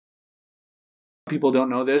people don't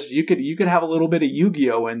know this, you could have a little bit of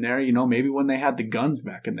Yu-Gi-Oh in there, maybe when they had the guns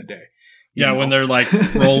back in the day. Yeah, when they're like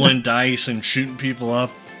rolling dice and shooting people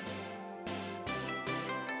up.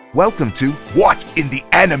 Welcome to What in the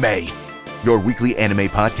Anime, your weekly anime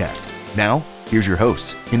podcast. Now, here's your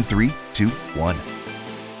hosts in 3, 2, 1.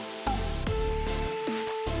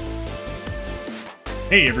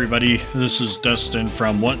 Hey everybody, this is Dustyn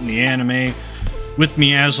from What in the Anime. With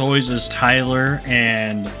me as always is Tyler,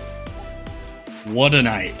 and what a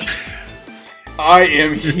night. I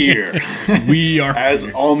am here. We are as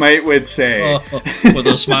here. All Might would say. With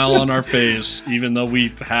a smile on our face, even though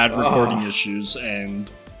we've had recording issues, and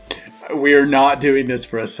we're not doing this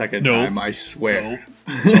for a second time, I swear.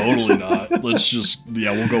 Nope, totally not. Let's just,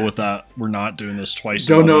 we'll go with that. We're not doing this twice.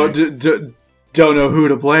 Don't know who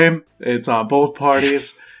to blame. It's on both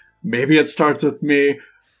parties. Maybe it starts with me.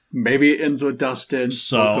 Maybe it ends with Dustyn.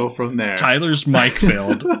 So we'll go from there. Tyler's mic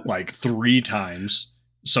failed like 3 times.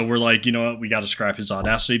 So we're like, you know what? We got to scrap his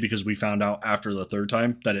Audacity because we found out after the 3rd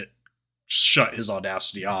time that it shut his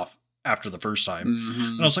Audacity off after the 1st time. Mm-hmm.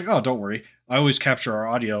 And I was like, oh, don't worry. I always capture our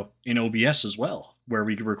audio in OBS as well, where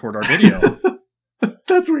we can record our video.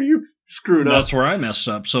 That's where you screwed up. That's where I messed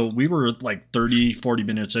up. So we were like 30, 40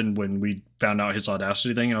 minutes in when we found out his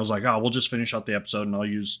Audacity thing. And I was like, we'll just finish out the episode and I'll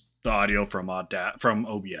use the audio from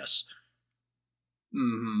OBS.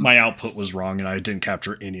 Mm-hmm. My output was wrong and I didn't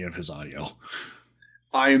capture any of his audio.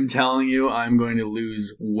 I am telling you, I'm going to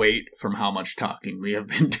lose weight from how much talking we have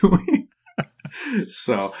been doing.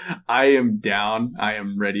 So I am down. I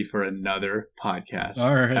am ready for another podcast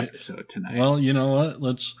episode tonight. Well, you know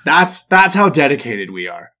what? That's how dedicated we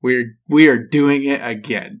are. We are doing it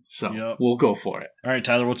again. So We'll go for it. All right,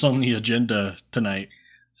 Tyler, what's on the agenda tonight?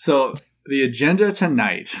 So the agenda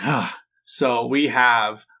tonight. So we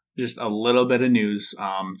have just a little bit of news.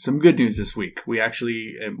 Some good news this week. We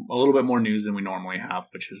actually a little bit more news than we normally have,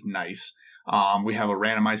 which is nice. We have a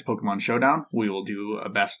randomized Pokemon showdown. We will do a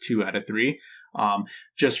best 2 out of 3.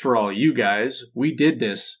 Just for all you guys, we did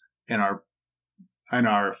this in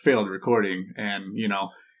our failed recording, and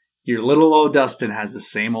your little old Dustyn has the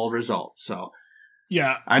same old results. So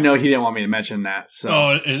yeah, I know he didn't want me to mention that.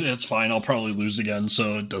 So it's fine. I'll probably lose again,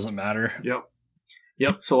 so it doesn't matter. Yep.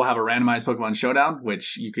 So we'll have a randomized Pokemon showdown,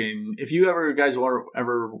 which you can, if you guys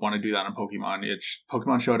ever want to do that on Pokemon, it's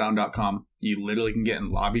PokemonShowdown.com. You literally can get in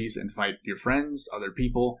lobbies and fight your friends, other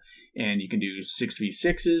people, and you can do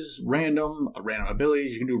 6v6s, random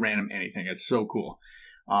abilities. You can do random anything. It's so cool.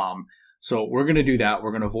 So we're going to do that.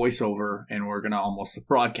 We're going to voice over, and we're going to almost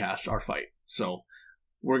broadcast our fight. So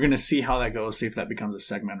we're going to see how that goes, see if that becomes a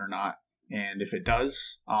segment or not. And if it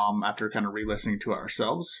does, after kind of re-listening to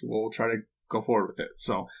ourselves, we'll try to go forward with it.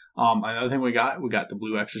 So another thing we got the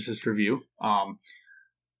Blue Exorcist review.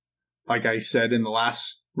 Like I said in the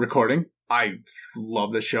last recording, I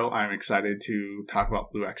love this show. I'm excited to talk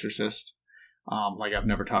about Blue Exorcist. Like I've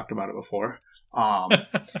never talked about it before.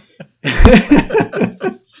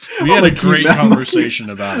 We had a great conversation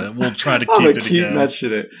about it. We'll try to keep it again.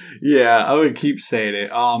 Mention it. Yeah, I would keep saying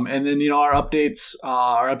it. And then our updates,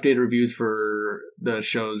 our updated reviews for the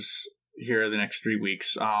shows here the next 3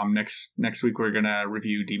 weeks. Next week we're gonna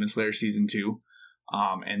review Demon Slayer season 2,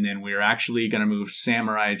 and then we're actually gonna move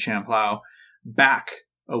Samurai Champloo back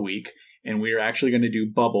a week, and we're actually gonna do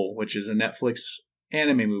Bubble, which is a Netflix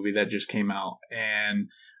anime movie that just came out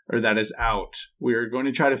or that is out. We're going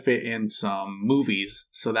to try to fit in some movies,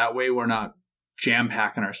 so that way we're not jam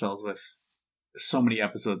packing ourselves with so many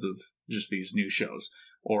episodes of just these new shows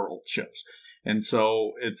or old shows. And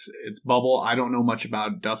so it's Bubble. I don't know much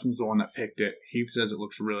about it. Dustin's the one that picked it. He says it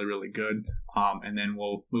looks really, really good. And then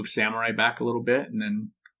we'll move Samurai back a little bit, and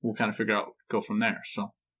then we'll kind of go from there.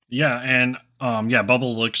 So yeah, and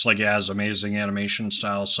Bubble looks like it has amazing animation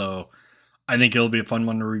style. So I think it'll be a fun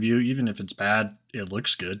one to review, even if it's bad. It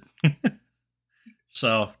looks good.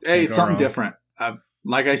 So hey, it's something different.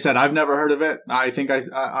 Like I said, I've never heard of it. I think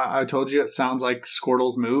I told you it sounds like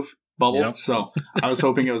Squirtle's move. Bubble. Yep. So I was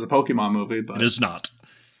hoping it was a Pokemon movie, but it is not.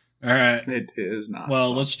 All right. It is not.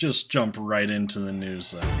 Well, let's just jump right into the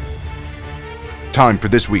news then. Time for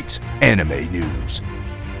this week's anime news.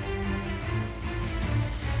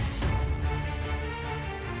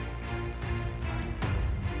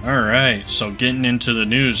 All right. So getting into the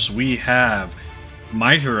news, we have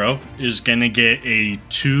My Hero is going to get a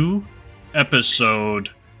 2-episode,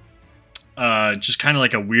 just kind of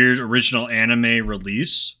like a weird original anime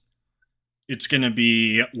release. It's going to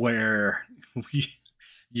be where you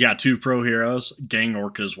got 2 pro heroes. Gang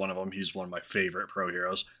Orca is one of them. He's one of my favorite pro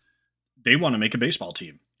heroes. They want to make a baseball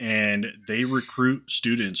team, and they recruit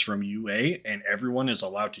students from UA, and everyone is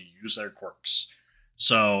allowed to use their quirks.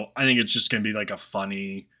 So I think it's just going to be like a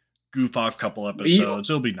funny goof off couple episodes.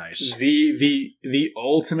 It'll be nice. The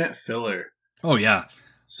ultimate filler. Oh, yeah.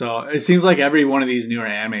 So it seems like every one of these newer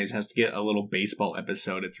animes has to get a little baseball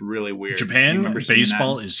episode. It's really weird. Japan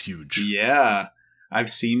baseball is huge. Yeah. I've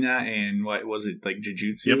seen that in, what was it, like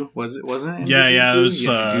Jujutsu? Yep. Wasn't it? Yeah,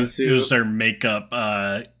 Jujutsu? It was their makeup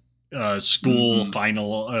school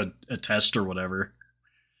final a test or whatever.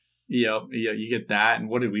 Yep, yeah, you get that. And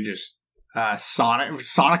what did we just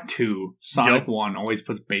Sonic 2, Sonic 1 always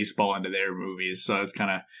puts baseball into their movies, so it's kind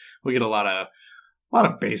of, we get a lot of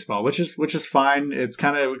baseball, which is fine. It's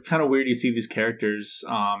kind of weird. You see these characters.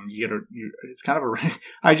 It's kind of a.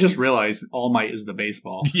 I just realized All Might is the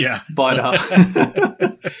baseball. Yeah, but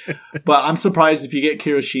but I'm surprised if you get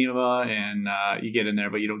Kirishima and you get in there,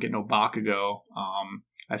 but you don't get no Bakugo.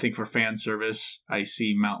 I think for fan service, I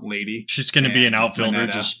see Mount Lady. She's going to be an outfielder,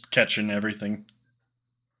 just catching everything.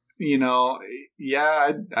 You know,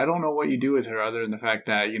 yeah, I don't know what you do with her other than the fact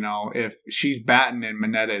that, you know, if she's batting and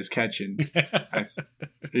Mineta is catching,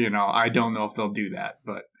 I don't know if they'll do that,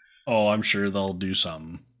 but. Oh, I'm sure they'll do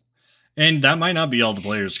something. And that might not be all the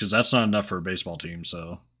players, because that's not enough for a baseball team,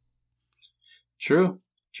 so. True.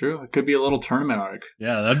 It could be a little tournament arc.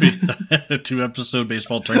 Yeah, that'd be a 2-episode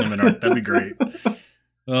baseball tournament arc. That'd be great.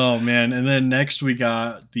 Oh, man. And then next we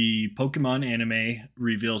got the Pokemon anime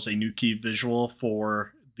reveals a new key visual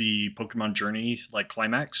for the Pokemon Journey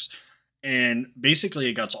climax, and basically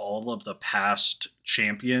it got all of the past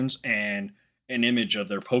champions and an image of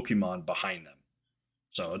their Pokemon behind them,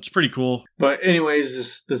 so it's pretty cool. But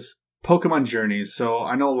anyways, this Pokemon Journey, so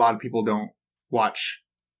I know a lot of people don't watch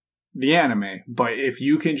the anime, but if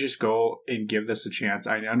you can just go and give this a chance,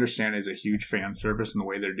 I understand it's a huge fan service in the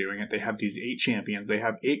way they're doing it. They have these 8 champions, they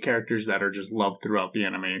have 8 characters that are just loved throughout the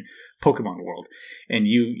anime Pokemon world, and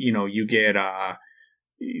you get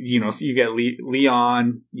you get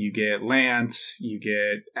Leon, you get Lance, you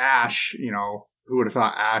get Ash. Who would have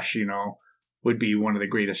thought Ash, would be one of the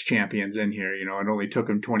greatest champions in here. It only took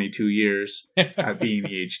him 22 years at being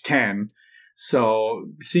the age 10. So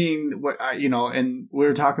seeing what, and we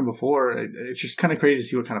were talking before, it's just kind of crazy to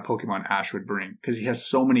see what kind of Pokemon Ash would bring, because he has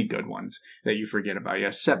so many good ones that you forget about. He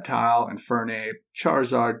has Sceptile, Infernape,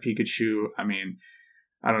 Charizard, Pikachu. I mean,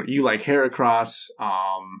 you like Heracross.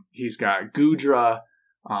 He's got Goodra.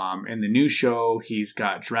 In the new show, he's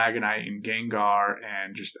got Dragonite and Gengar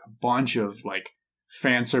and just a bunch of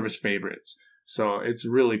fan service favorites. So it's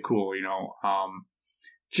really cool,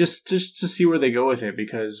 just to see where they go with it,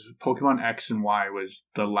 because Pokemon X and Y was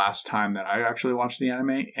the last time that I actually watched the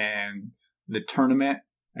anime, and the tournament,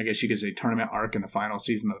 I guess you could say tournament arc in the final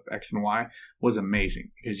season of X and Y was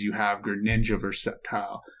amazing, because you have Greninja versus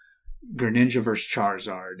Sceptile, Greninja versus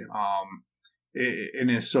Charizard. It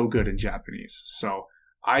is so good in Japanese. So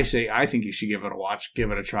I think you should give it a watch,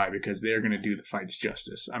 give it a try, because they're going to do the fights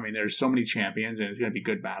justice. I mean, there's so many champions, and it's going to be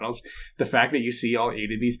good battles. The fact that you see all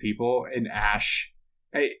 8 of these people, and Ash,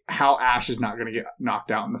 how Ash is not going to get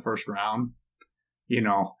knocked out in the first round,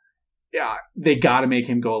 yeah, they got to make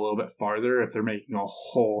him go a little bit farther if they're making a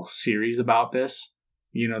whole series about this.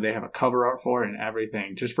 They have a cover art for it and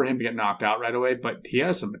everything, just for him to get knocked out right away. But he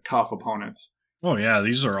has some tough opponents. Oh, yeah,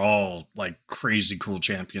 these are all crazy cool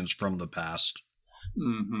champions from the past.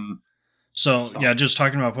 Mm-hmm. So yeah, just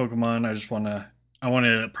talking about Pokemon, I want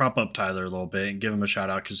to prop up Tyler a little bit and give him a shout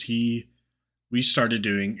out, because we started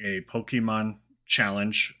doing a Pokemon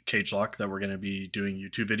challenge cage lock that we're going to be doing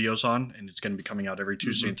YouTube videos on, and it's going to be coming out every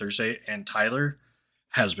Tuesday and Thursday. And Tyler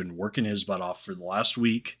has been working his butt off for the last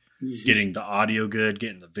week, getting the audio good,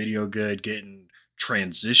 getting the video good, getting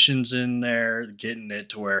transitions in there, getting it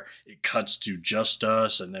to where it cuts to just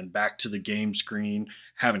us and then back to the game screen,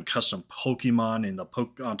 having custom Pokemon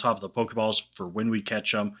on top of the Pokeballs for when we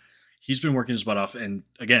catch them. He's been working his butt off, and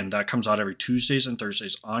again, that comes out every Tuesdays and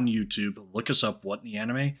Thursdays on YouTube. Look us up, What in the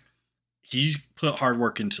Anime. He's put hard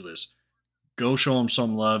work into this. Go show him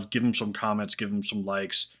some love, give him some comments, give him some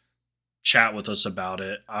likes, chat with us about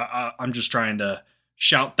it. I'm just trying to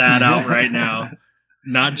shout that out right now.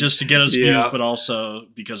 Not just to get us views, but also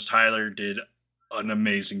because Tyler did an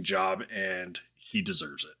amazing job and he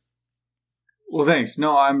deserves it. Well, thanks.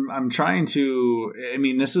 No, I'm trying to. I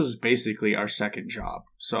mean, this is basically our second job.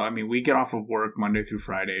 So, I mean, we get off of work Monday through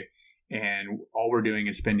Friday, and all we're doing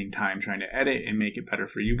is spending time trying to edit and make it better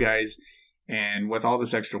for you guys. And with all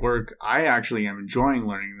this extra work, I actually am enjoying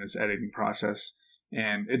learning this editing process.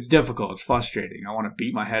 And it's difficult. It's frustrating. I want to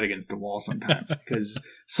beat my head against the wall sometimes because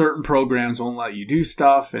certain programs won't let you do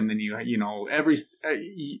stuff. And then if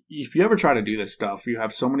you ever try to do this stuff, you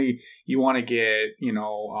have so many, you want to get,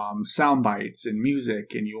 sound bites and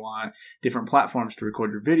music, and you want different platforms to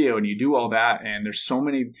record your video, and you do all that. And there's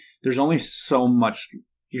only so much,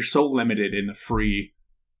 you're so limited in the free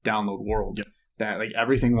download world that like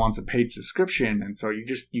everything wants a paid subscription. And so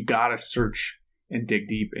you gotta search and dig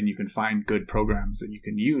deep, and you can find good programs that you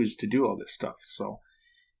can use to do all this stuff. So,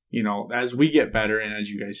 as we get better, and as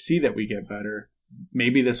you guys see that we get better,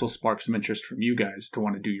 maybe this will spark some interest from you guys to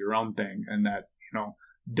want to do your own thing, and that,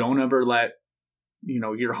 don't ever let,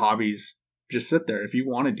 your hobbies just sit there. If you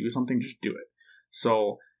want to do something, just do it.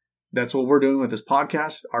 So that's what we're doing with this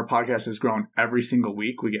podcast. Our podcast has grown every single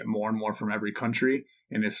week. We get more and more from every country.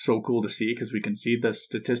 And it's so cool to see because we can see the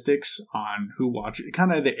statistics on who watches it,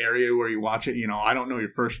 kind of the area where you watch it. I don't know your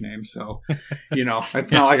first name, so,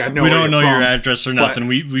 it's not like I know. We don't know your address or nothing.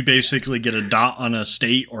 We basically get a dot on a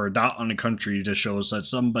state or a dot on a country to show us that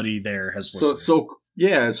somebody there has listened. So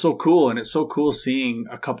it's so cool. And it's so cool seeing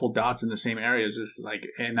a couple dots in the same areas.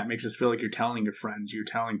 And that makes us feel like you're telling your friends, you're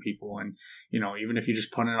telling people. And, even if you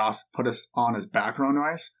just put us on as background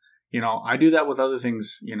noise, I do that with other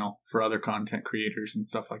things, for other content creators and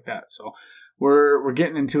stuff like that. So we're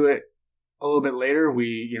getting into it a little bit later.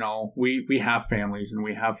 We have families and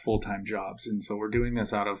we have full-time jobs. And so we're doing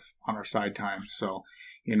this on our side time. So,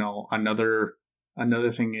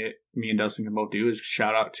 another thing me and Dustyn can both do is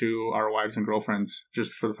shout out to our wives and girlfriends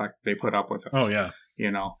just for the fact that they put up with us. Oh yeah.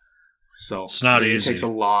 So it's not easy. It takes a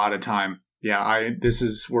lot of time. Yeah.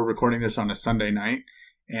 We're recording this on a Sunday night,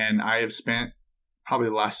 and I have spent probably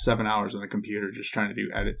the last 7 hours on the computer just trying to do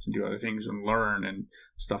edits and do other things and learn and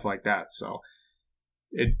stuff like that. So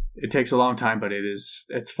it takes a long time, but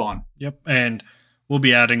it's fun. Yep. And we'll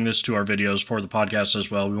be adding this to our videos for the podcast as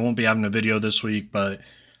well. We won't be having a video this week, but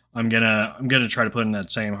I'm gonna try to put in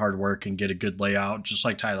that same hard work and get a good layout, just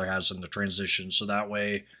like Tyler has in the transition. So that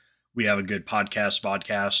way we have a good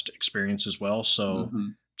vodcast experience as well. So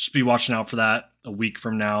just be watching out for that. A week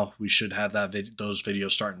from now, we should have those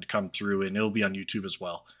videos starting to come through, and it'll be on YouTube as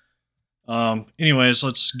well. Anyways,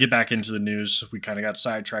 let's get back into the news. We kind of got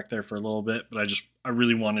sidetracked there for a little bit, but I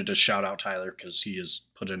really wanted to shout out Tyler because he has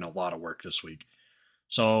put in a lot of work this week.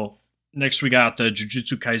 So next we got the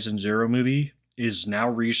Jujutsu Kaisen Zero movie is now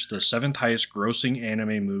reached the 7th highest grossing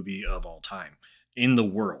anime movie of all time in the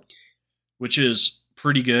world, which is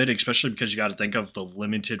pretty good, especially because you got to think of the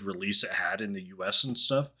limited release it had in the US and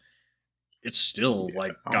stuff. It's still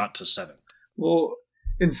got to 7th. Well,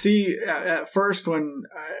 and see, at first when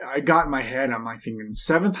I got in my head, I'm like thinking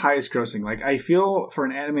 7th highest grossing. Like, I feel for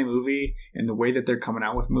an anime movie and the way that they're coming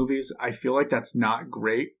out with movies, I feel like that's not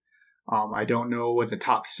great. I don't know what the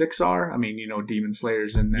top 6 are. I mean, Demon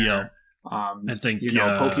Slayer's in there. Yeah. I think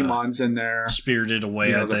Pokemon's in there. Spirited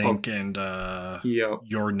Away, I think, and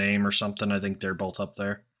Your Name or something. I think they're both up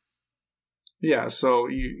there. Yeah, so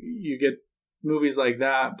you get movies like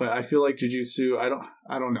that, but I feel like Jujutsu,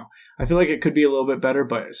 I don't know. I feel like it could be a little bit better,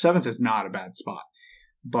 but 7th is not a bad spot.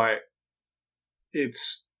 But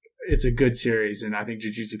it's a good series, and I think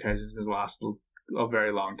Jujutsu Kaisen has lasted a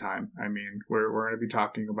very long time. I mean, we're going to be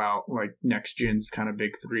talking about like next gen's kind of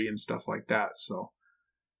big 3 and stuff like that, so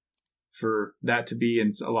for that to be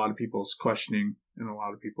in a lot of people's questioning and a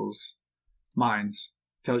lot of people's minds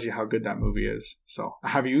tells you how good that movie is. So,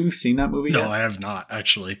 have you seen that movie yet? No, I have not,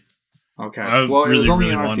 actually. Okay. It was only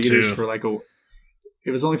in our theaters for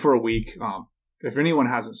it was only for a week. If anyone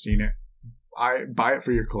hasn't seen it, I buy it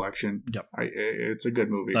for your collection. Yep. It's a good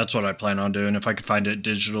movie. That's what I plan on doing. If I can find it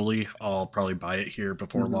digitally, I'll probably buy it here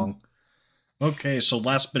before long. Okay, so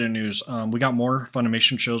last bit of news. We got more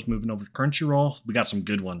Funimation shows moving over to Crunchyroll. We got some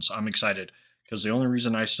good ones. I'm excited because the only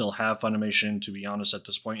reason I still have Funimation, to be honest, at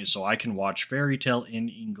this point is so I can watch Fairy Tail in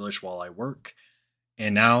English while I work.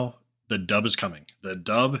 And now the dub is coming. The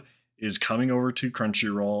dub is coming over to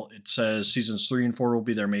Crunchyroll. It says seasons 3 and 4 will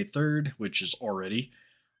be there May 3rd, which is already.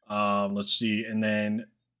 Let's see. And then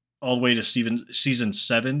all the way to season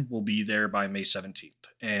 7 will be there by May 17th.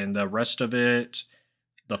 And the rest of it,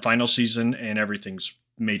 the final season and everything's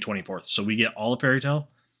May 24th. So we get all of Fairy Tail.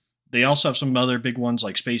 They also have some other big ones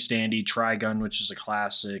like Space Dandy, Trigun, which is a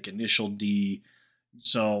classic, Initial D.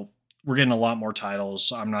 So we're getting a lot more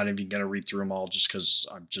titles. I'm not even going to read through them all just because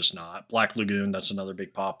I'm just not. Black Lagoon, that's another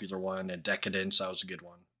big popular one. And Decadence, that was a good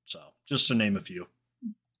one. So just to name a few.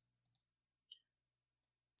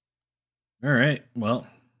 All right. Well,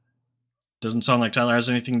 doesn't sound like Tyler has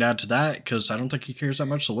anything to add to that because I don't think he cares that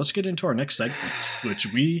much. So let's get into our next segment, which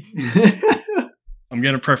I'm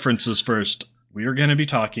going to preference this first. We are going to be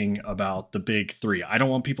talking about the big three. I don't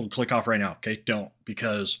want people to click off right now. Okay. Don't,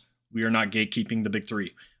 because we are not gatekeeping the big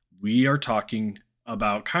three. We are talking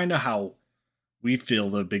about kind of how we feel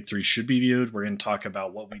the big three should be viewed. We're going to talk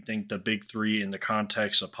about what we think the big three in the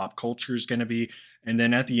context of pop culture is going to be. And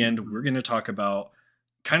then at the end, we're going to talk about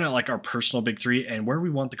kind of like our personal big three and where we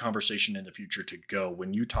want the conversation in the future to go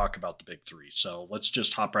when you talk about the big three. So let's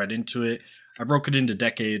just hop right into it. I broke it into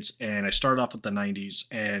decades, and I started off with the 90s,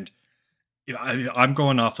 and I'm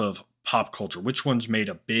going off of pop culture. Which ones made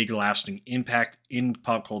a big lasting impact in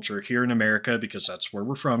pop culture here in America, because that's where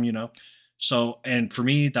we're from, you know? So, and for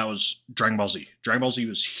me, that was Dragon Ball Z. Dragon Ball Z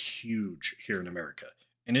was huge here in America,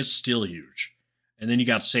 and it's still huge. And then you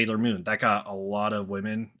got Sailor Moon. That got a lot of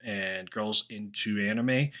women and girls into anime.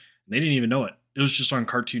 And they didn't even know it. It was just on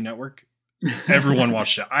Cartoon Network. Everyone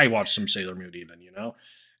watched it. I watched some Sailor Moon even, you know?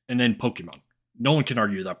 And then Pokemon. No one can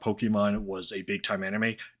argue that Pokemon was a big time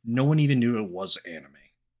anime. No one even knew it was anime.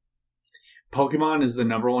 Pokemon is the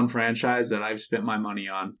number one franchise that I've spent my money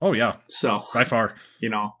on. Oh yeah. So by far. You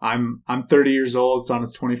know, I'm 30 years old. It's on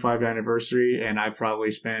its 25th anniversary, and I've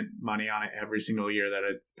probably spent money on it every single year that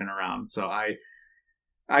it's been around. So I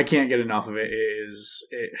can't get enough of it.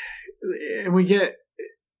 And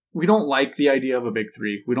we don't like the idea of a big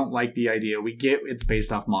three. We don't like the idea. We get it's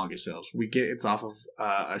based off manga sales. We get it's off of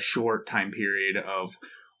a short time period of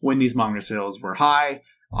when these manga sales were high.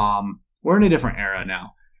 We're in a different era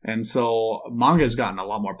now. And so manga has gotten a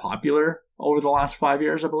lot more popular over the last 5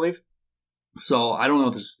 years, I believe. So I don't know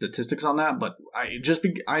the statistics on that, but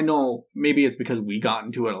I know maybe it's because we got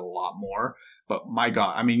into it a lot more. But my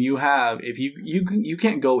God, I mean, you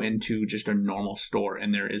can't go into just a normal store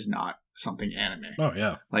and there is not something anime. Oh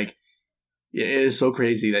yeah, like it is so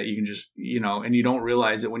crazy that you can just, you know, and you don't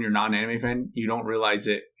realize it when you're not an anime fan. You don't realize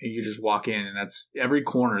it, and you just walk in, and that's every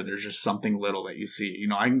corner. There's just something little that you see. You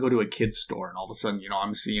know, I can go to a kid's store, and all of a sudden, you know,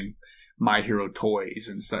 I'm seeing My Hero toys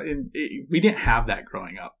and stuff. And we didn't have that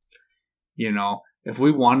growing up. You know, if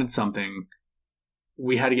we wanted something,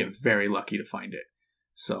 we had to get very lucky to find it.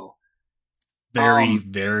 So. Very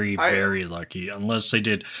lucky. Unless they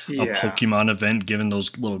did a Pokemon event, given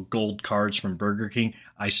those little gold cards from Burger King.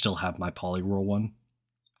 I still have my Poliwhirl one.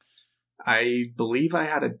 I believe I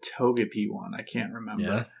had a Togepi one. I can't remember.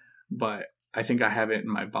 Yeah. But I think I have it in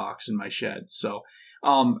my box in my shed. So,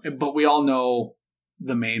 but we all know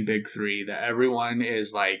the main big three that everyone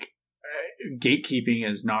is like gatekeeping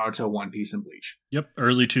is Naruto, One Piece, and Bleach. Yep.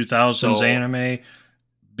 Early 2000s anime.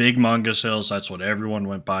 Big manga sales, that's what everyone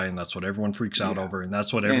went by, and that's what everyone freaks out over, and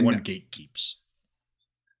that's what everyone gatekeeps.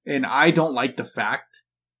 And I don't like the fact,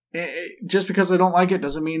 just because I don't like it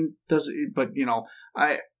doesn't mean, but you know,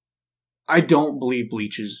 I don't believe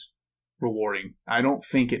Bleach is rewarding. I don't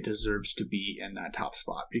think it deserves to be in that top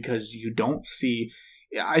spot, because you don't see,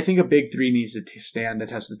 I think a big three needs to stand the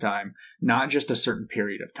test of time, not just a certain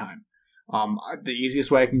period of time. The easiest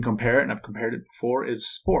way I can compare it, and I've compared it before, is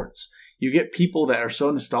sports. You get people that are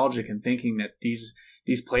so nostalgic and thinking that these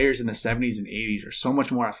players in the 70s and 80s are so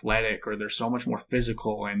much more athletic, or they're so much more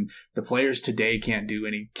physical, and the players today can't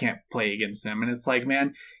play against them. And it's like,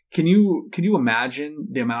 man, can you imagine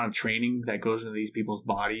the amount of training that goes into these people's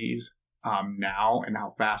bodies now, and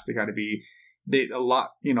how fast they got to be? A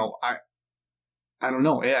lot, you know, I don't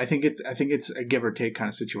know. I think it's a give or take kind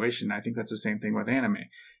of situation. I think that's the same thing with anime.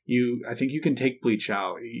 I think you can take Bleach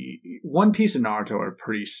out. One Piece and Naruto are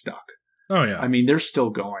pretty stuck. Oh yeah. I mean, they're still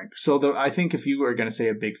going. So I think if you are going to say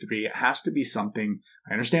a big three, it has to be something.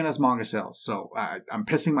 I understand that's manga sales, so I'm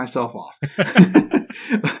pissing myself off.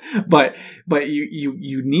 but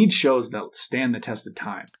you need shows that stand the test of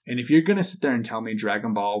time. And if you're going to sit there and tell me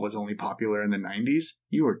Dragon Ball was only popular in the 90s,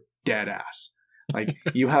 you are dead ass. Like,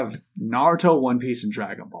 you have Naruto, One Piece, and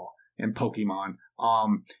Dragon Ball, and Pokemon.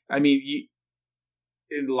 I mean,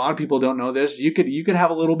 a lot of people don't know this. You could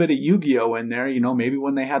have a little bit of Yu-Gi-Oh in there, you know, maybe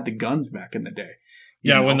when they had the guns back in the day.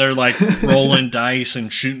 Yeah, when they're like rolling dice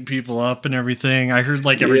and shooting people up and everything. I heard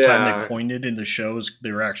like every time they pointed in the shows,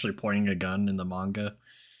 they were actually pointing a gun in the manga.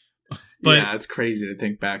 But yeah, it's crazy to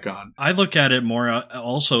think back on. I look at it more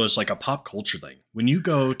also as like a pop culture thing. When you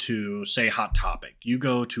go to, say, Hot Topic, you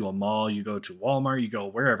go to a mall, you go to Walmart, you go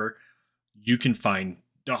wherever, you can find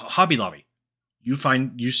Hobby Lobby. You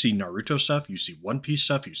see Naruto stuff, you see One Piece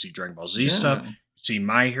stuff, you see Dragon Ball Z stuff, you see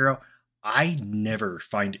My Hero. I never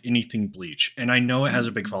find anything Bleach. And I know it has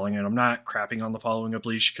a big following, and I'm not crapping on the following of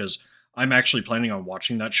Bleach, because I'm actually planning on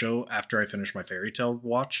watching that show after I finish my Fairy Tail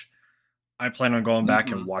watch. I plan on going back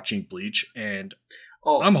and watching Bleach, and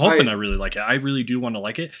I'm hoping I really like it. I really do want to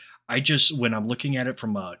like it. I just, when I'm looking at it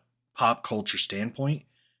from a pop culture standpoint,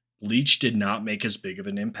 Bleach did not make as big of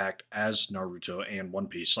an impact as Naruto and One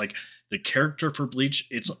Piece. Like, the character for Bleach,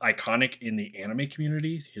 it's iconic in the anime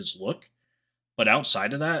community, his look. But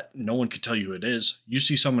outside of that, no one could tell you who it is. You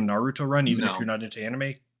see someone Naruto run, even if you're not into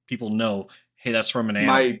anime, people know, hey, that's from an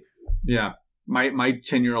anime. My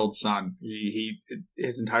 10-year-old son,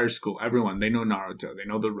 his entire school, everyone, they know Naruto, they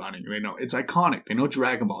know the running, they know it's iconic, they know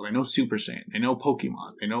Dragon Ball, they know Super Saiyan, they know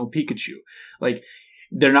Pokemon, they know Pikachu. Like,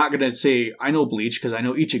 they're not gonna say, I know Bleach because I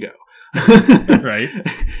know Ichigo. Right.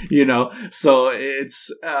 You know, so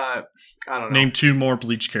it's I don't know. Name 2 more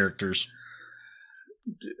Bleach characters.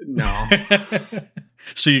 No.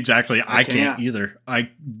 See, exactly. I can't either. I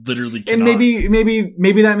literally cannot. And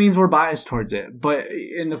maybe that means we're biased towards it. But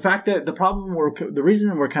in the fact that the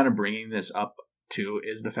reason we're kind of bringing this up too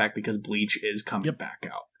is the fact because Bleach is coming back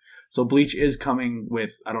out. So Bleach is coming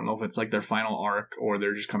with, I don't know if it's like their final arc or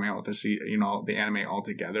they're just coming out with the anime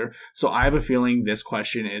altogether. So I have a feeling this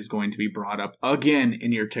question is going to be brought up again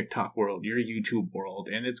in your TikTok world, your YouTube world,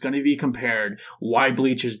 and it's going to be compared why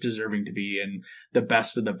Bleach is deserving to be in the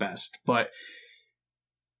best of the best. But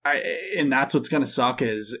and that's what's going to suck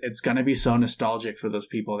is it's going to be so nostalgic for those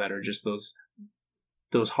people that are just those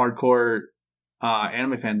hardcore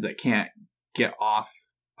anime fans that can't get off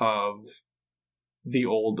of the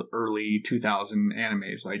old early 2000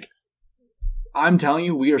 animes. Like, I'm telling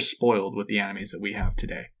you, we are spoiled with the animes that we have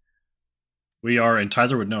today. We are, and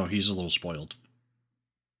Tyler would know he's a little spoiled.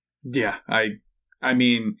 Yeah, I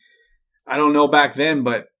mean, I don't know back then,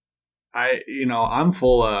 but I'm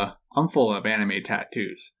full of anime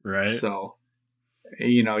tattoos. Right. So,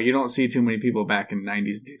 you don't see too many people back in the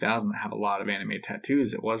 90s and 2000s that have a lot of anime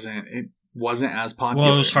tattoos. It wasn't as popular.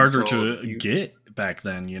 Well, it was harder to get back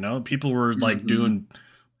then, People were like doing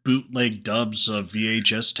bootleg dubs of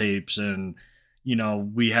VHS tapes, and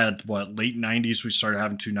we had late 90s we started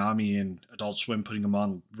having Toonami and Adult Swim putting them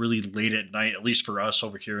on really late at night, at least for us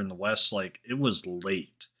over here in the West. Like, it was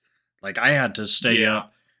late. Like, I had to stay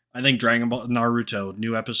up. I think Dragon Ball, Naruto,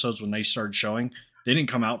 new episodes when they started showing, they didn't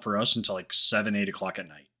come out for us until like 7-8 o'clock at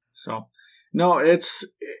night. So, no, I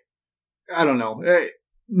don't know.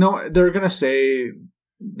 No, they're going to say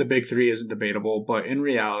the big 3 isn't debatable, but in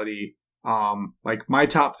reality, like my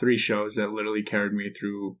top 3 shows that literally carried me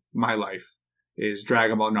through my life is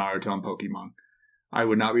Dragon Ball, Naruto, and Pokemon. I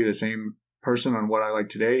would not be the same person on what I like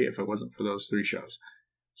today if it wasn't for those 3 shows.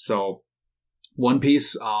 So, One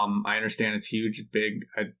Piece, I understand it's huge, it's big,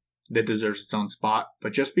 that deserves its own spot,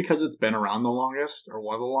 but just because it's been around the longest, or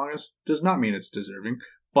one of the longest, does not mean it's deserving,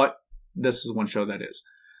 but this is one show that is.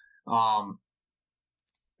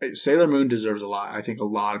 Sailor Moon deserves a lot. I think a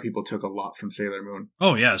lot of people took a lot from Sailor Moon.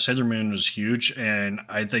 Oh yeah, Sailor Moon was huge, and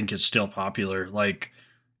I think it's still popular. Like,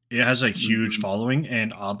 it has a huge following,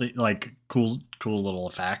 and oddly, like, cool little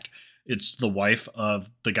fact, it's the wife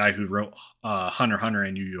of the guy who wrote Hunter x Hunter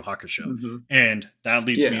and Yu Yu Hakusho. And that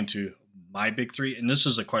leads me into my big 3. And this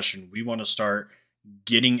is a question we want to start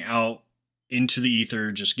getting out into the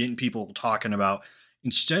ether, just getting people talking about,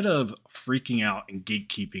 instead of freaking out and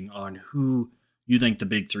gatekeeping on who you think the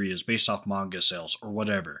big 3 is based off manga sales or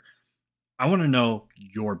whatever. I want to know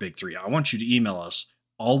your big 3. I want you to email us,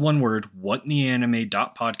 all one word,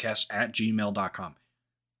 whatintheanime.podcast@gmail.com.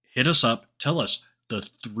 Hit us up. Tell us the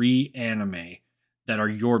 3 anime that are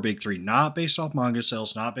your big 3, not based off manga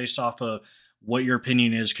sales, not based off of what your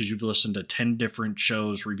opinion is because you've listened to 10 different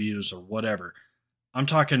shows, reviews, or whatever. I'm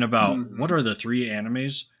talking about what are the 3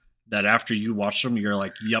 animes that after you watch them, you're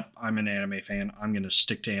like, yep, I'm an anime fan. I'm going to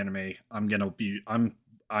stick to anime. I'm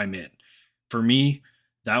in. For me,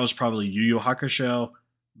 that was probably Yu Yu Hakusho,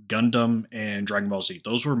 Gundam, and Dragon Ball Z.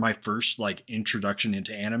 Those were my first introduction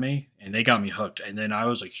into anime, and they got me hooked. And then I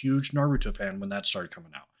was a huge Naruto fan when that started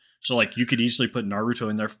coming out. So you could easily put Naruto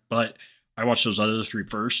in there, but I watched those other 3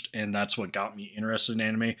 first, and that's what got me interested in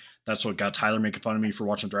anime. That's what got Tyler making fun of me for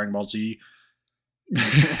watching Dragon Ball Z.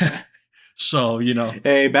 So,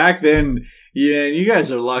 Hey, back then, you guys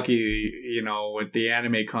are lucky, with the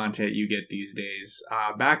anime content you get these days.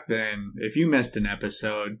 Back then, if you missed an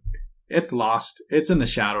episode, it's lost. It's in the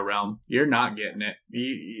shadow realm. You're not getting it.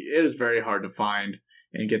 It is very hard to find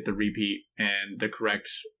and get the repeat and the correct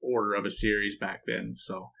order of a series back then.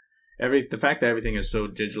 So, the fact that everything is so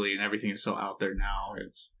digitally and everything is so out there now,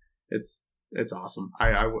 it's awesome.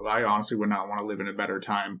 I honestly would not want to live in a better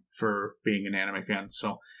time for being an anime fan.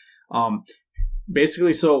 So,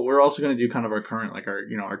 basically, so we're also going to do kind of our current,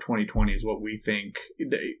 our 2020s, what we think.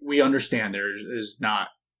 We understand there's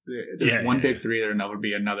one big 3, there would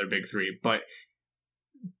be another big 3, but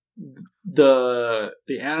the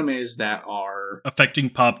animes that are affecting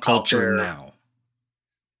pop culture now.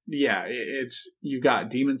 Yeah, you got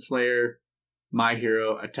Demon Slayer, My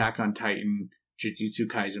Hero, Attack on Titan, Jujutsu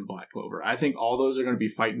Kaisen, Black Clover. I think all those are going to be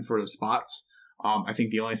fighting for the spots. I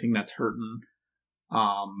think the only thing that's hurting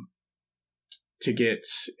to get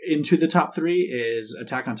into the top 3 is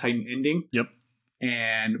Attack on Titan ending. Yep.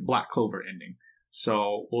 And Black Clover ending.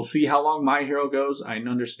 So we'll see how long My Hero goes. I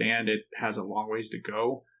understand it has a long ways to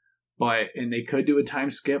go, and they could do a time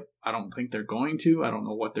skip. I don't think they're going to. I don't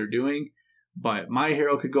know what they're doing, but My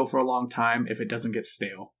Hero could go for a long time if it doesn't get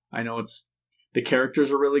stale. I know the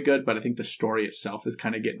characters are really good, but I think the story itself is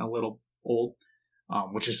kind of getting a little old,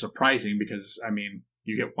 which is surprising because, I mean,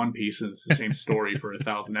 you get One Piece and it's the same story for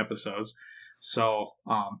 1,000 episodes. So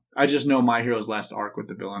I just know My Hero's last arc with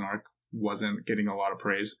the villain arc wasn't getting a lot of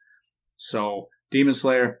praise. So Demon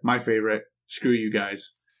Slayer, my favorite. Screw you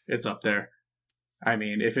guys. It's up there. I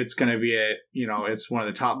mean, if it's going to be it's one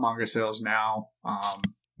of the top manga sales now.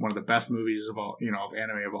 One of the best movies of all, of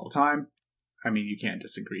anime of all time. I mean, you can't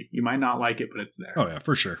disagree. You might not like it, but it's there. Oh yeah,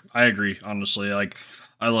 for sure. I agree. Honestly,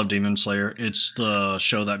 I love Demon Slayer. It's the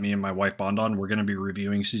show that me and my wife bond on. We're going to be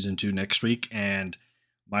reviewing season 2 next week, and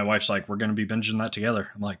my wife's like, "We're going to be binging that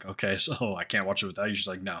together." I'm like, "Okay, so I can't watch it without you." She's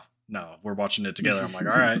like, "No, we're watching it together." I'm like,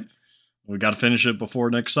 "All right, we got to finish it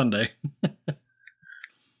before next Sunday."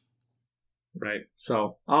 Right.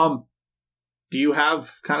 So, do you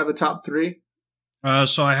have kind of a top 3?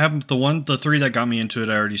 So I have the 3 that got me into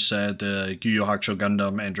it. I already said the Yu Yu Hakusho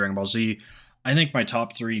Gundam and Dragon Ball Z. I think my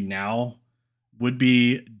top 3 now would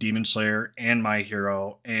be Demon Slayer and My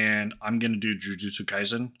Hero, and I'm gonna do Jujutsu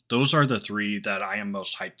Kaisen. Those are the 3 that I am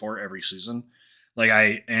most hyped for every season.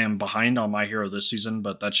 I am behind on My Hero this season,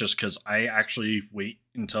 but that's just because I actually wait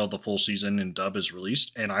until the full season and dub is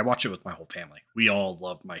released, and I watch it with my whole family. We all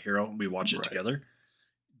love My Hero, and we watch it together.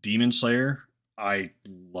 Demon Slayer, I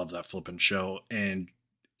love that flipping show, and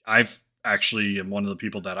I've actually am one of the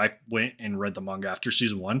people that I went and read the manga after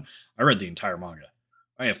season 1. I read the entire manga.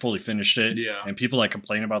 I have fully finished it, and people that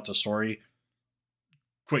complain about the story,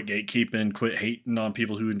 quit gatekeeping, quit hating on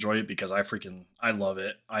people who enjoy it, because I love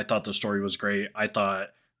it. I thought the story was great. I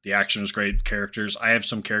thought the action was great. Characters. I have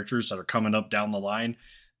some characters that are coming up down the line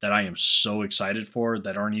that I am so excited for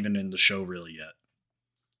that aren't even in the show really yet.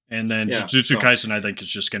 And then Jujutsu Kaisen, I think, is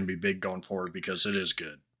just going to be big going forward because it is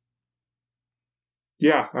good.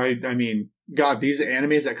 Yeah, I mean, God, these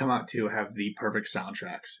animes that come out too have the perfect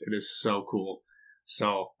soundtracks. It is so cool.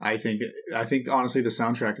 So I think honestly the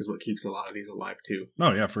soundtrack is what keeps a lot of these alive too.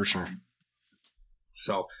 Oh yeah, for sure.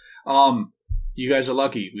 You guys are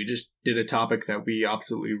lucky. We just did a topic that we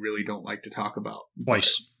absolutely really don't like to talk about.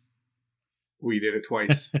 Twice. We did it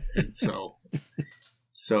twice. And so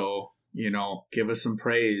give us some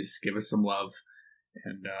praise, give us some love,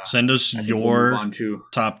 and send us your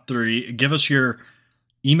top 3. Give us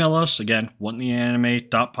email us again,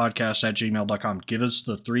 wanttheanime.podcast@gmail.com. Give us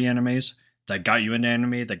the 3 animes that got you into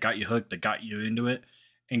anime, that got you hooked, that got you into it,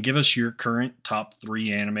 and give us your current top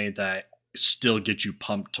 3 anime that still get you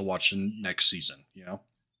pumped to watch the next season.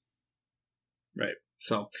 Right.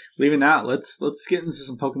 So leaving that, let's get into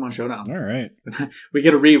some Pokemon Showdown. All right. we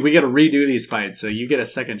gotta redo these fights, so you get a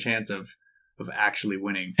second chance of actually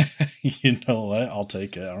winning. You know what? I'll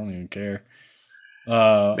take it. I don't even care.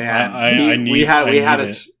 Man, we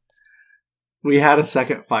had a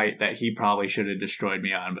second fight that he probably should have destroyed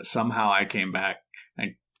me on, but somehow I came back,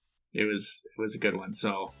 and it was a good one.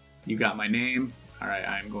 So you got my name. All right,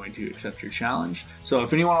 I'm going to accept your challenge. So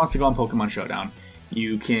if anyone wants to go on Pokemon Showdown,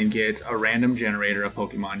 you can get a random generator of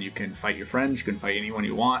Pokemon. You can fight your friends. You can fight anyone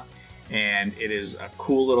you want. And it is a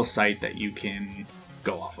cool little site that you can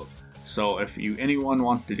go off of. So if anyone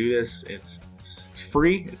wants to do this, it's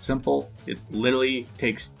free. It's simple. It literally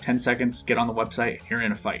takes 10 seconds. Get on the website and you're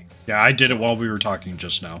in a fight. Yeah, I did it while we were talking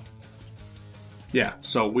just now. Yeah,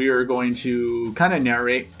 so we are going to kind of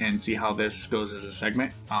narrate and see how this goes as a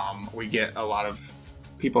segment. We get a lot of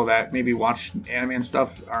people that maybe watch anime and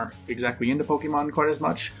stuff aren't exactly into Pokemon quite as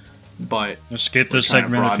much, but let's skip this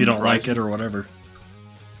segment if you don't like it or whatever.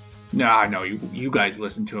 No, you guys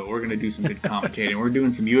listen to it. We're gonna do some good commentating. We're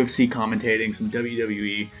doing some UFC commentating, some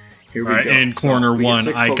WWE. Here we go. In corner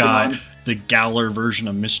 1, I got the Galar version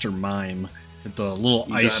of Mr. Mime, the little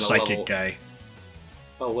ice psychic guy.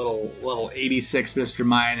 A level 86 Mr.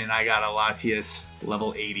 Mime, and I got a Latias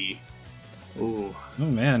level 80. Ooh. Oh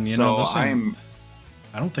man,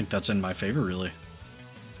 I don't think that's in my favor, really.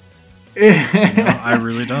 I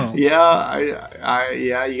really don't. Yeah,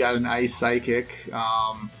 you got an ice psychic.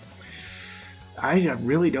 I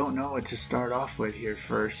really don't know what to start off with here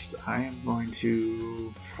first. I am going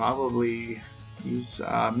to probably use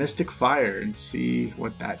Mystic Fire and see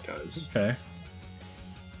what that does. Okay.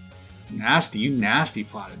 Nasty, you nasty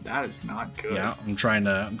plotted. That is not good. Yeah, I'm trying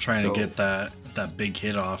to get that big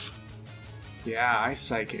hit off. Yeah, I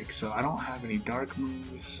psychic, so I don't have any dark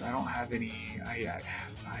moves. I don't have any. I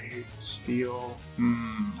have fire, steel.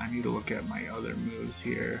 I need to look at my other moves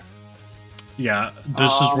here. Yeah,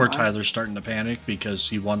 this is where Tyler's starting to panic because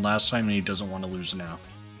he won last time and he doesn't want to lose now.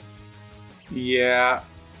 Yeah.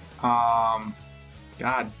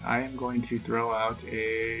 God, I am going to throw out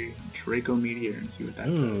a Draco Meteor and see what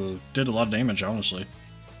that does. Did a lot of damage, honestly.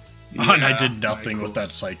 Yeah, and I did nothing with that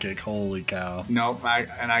psychic. Holy cow. Nope,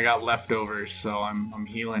 I got leftovers, so I'm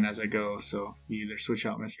healing as I go. So you either switch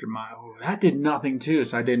out Mr. Mime. Oh, that did nothing too.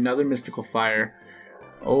 So I did another Mystical Fire.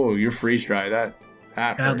 Oh, you're freeze dry. That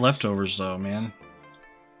Bad leftovers though, man.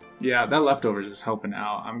 Yeah, that leftovers is helping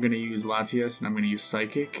out. I'm gonna use Latias and I'm gonna use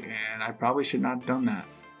Psychic, and I probably should not have done that.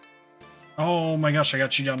 Oh my gosh, I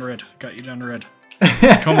got you down to red. Got you down to red.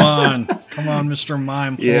 Come on, Mr.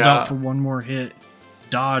 Mime. Hold out for one more hit.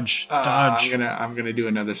 Dodge. I'm gonna do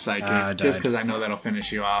another Psychic just because I know that'll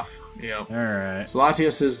finish you off. Yep. All right. So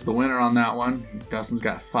Latias is the winner on that one. Dustyn's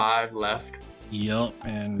got 5 left. Yep.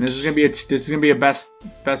 And this is gonna be a best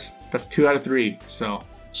 2 out of 3. So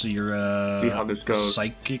you're see how this goes.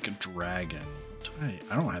 Psychic Dragon.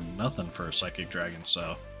 I don't have nothing for a Psychic Dragon,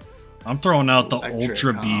 so I'm throwing out the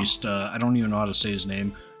Ultra Beast. I don't even know how to say his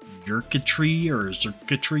name. Yurkatry or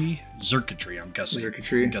Zerkatry? Zerkatry, I'm guessing.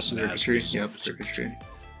 Zerkatry. Yep, Zerkatry.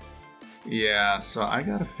 Yeah, so I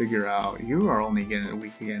gotta figure out. You are only getting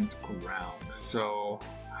weak against ground, so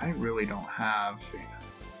I really don't have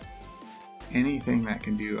anything that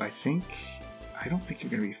can do. I don't think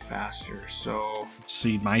you're gonna be faster. So let's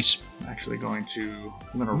see, I'm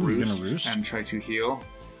gonna roost and try to heal.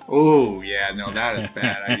 Oh yeah, no, that is a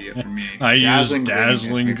bad idea for me. I used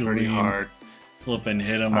Dazzling Gleam. Pretty hard. Flip and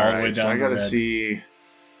hit him all the way down. So I gotta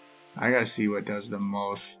see what does the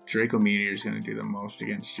most. Draco Meteor is gonna do the most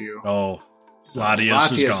against you. Oh, so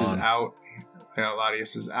Latias is out. Yeah,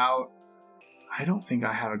 Latias is out. I don't think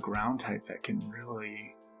I have a ground type that can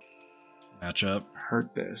really match up.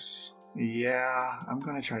 Hurt this. Yeah, I'm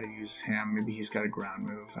gonna try to use him. Maybe he's got a ground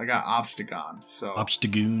move. I got Obstagon, so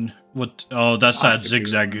Obstagoon. What? Oh, that's that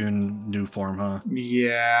Zigzagoon new form, huh?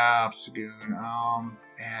 Yeah, Obstagoon.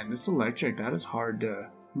 Man, this electric, that is hard to.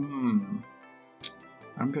 I'm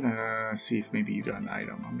gonna see if maybe you got an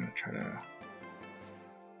item. I'm gonna try to.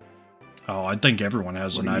 Oh, I think everyone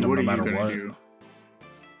has an item no matter what. Do?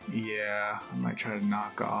 Yeah, I might try to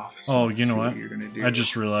knock off. Oh, you know what? You're gonna do. I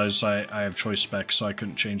just realized I have choice specs, so I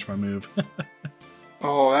couldn't change my move.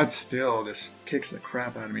 Oh, that still just kicks the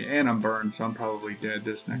crap out of me. And I'm burned, so I'm probably dead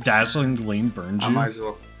this next Dazzling Gleam burns you? I might as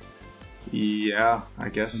well. Yeah, I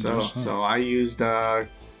guess so. So I used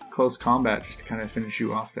close combat just to kind of finish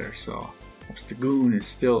you off there. So Obstagoon is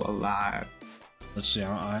still alive. Let's see.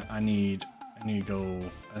 I need to go.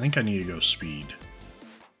 I think I need to go speed.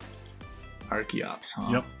 Archeops,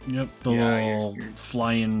 huh? Yep. The little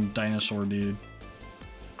flying dinosaur dude.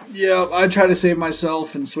 Yeah, I try to save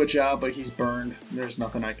myself and switch out, but he's burned. There's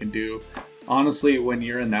nothing I can do. Honestly, when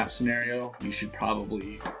you're in that scenario, you should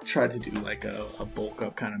probably try to do like a bulk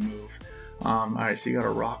up kind of move. Alright, so you got a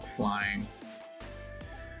rock flying.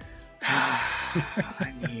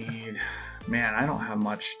 Man, I don't have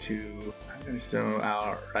much to. I'm going to throw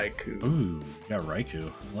out Raikou. Ooh, you got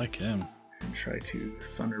Raikou. I like him. And try to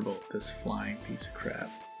thunderbolt this flying piece of crap.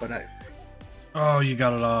 But oh, you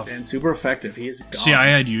got it off. And super effective. He is gone. See, I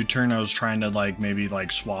had U-turn. I was trying to maybe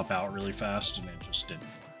swap out really fast, and it just didn't work.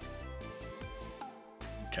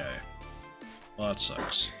 Okay. Well, that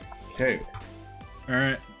sucks. Okay. All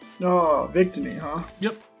right. Oh, Victini, huh?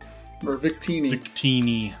 Yep. Or Victini.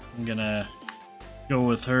 Victini. I'm gonna go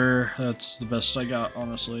with her. That's the best I got,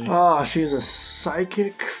 honestly. Oh, she's a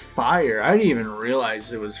psychic fire. I didn't even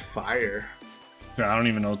realize it was fire. Yeah, I don't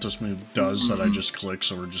even know what this move does that I just click,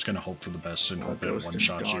 so we're just gonna hope for the best and hope it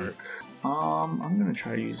one-shots you. I'm gonna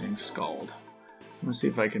try using Scald. I'm gonna see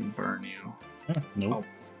if I can burn you. Nope. Oh.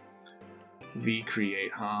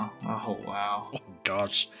 V-create, huh? Oh, wow. Oh,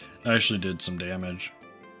 gosh. I actually did some damage.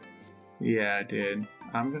 Yeah, I did.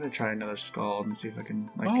 I'm gonna try another Scald and see if I can.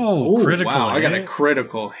 Critical wow! hit. I got a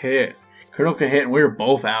critical hit. Critical hit, and we were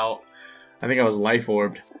both out. I think I was life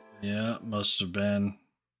orbed. Yeah, must have been.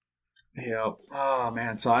 Yep. Oh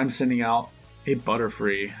man! So I'm sending out a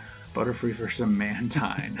Butterfree for some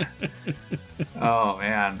Mantine. Oh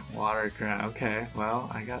man, water grass. Okay,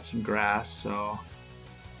 well I got some grass, so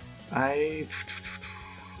I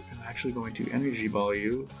am actually going to Energy Ball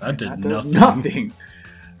you. That does nothing.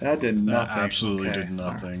 That did nothing. That absolutely did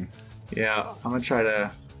nothing. Yeah, I'm gonna try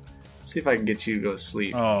to see if I can get you to go to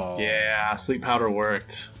sleep. Oh. Yeah, sleep powder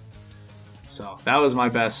worked. So that was my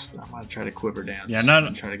best. I'm gonna try to quiver dance. Yeah,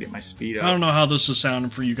 and try to get my speed up. I don't know how this is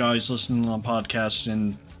sounding for you guys listening on the podcast,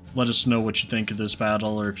 and let us know what you think of this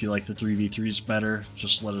battle, or if you like the 3v3s better.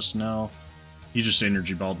 Just let us know. He just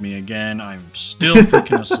energy balled me again. I'm still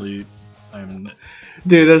freaking asleep.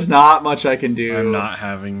 Dude, there's not much I can do. I'm not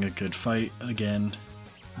having a good fight again.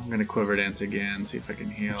 I'm gonna quiver dance again, see if I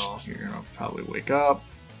can heal. You're gonna probably wake up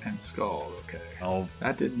and skull. Okay. Oh,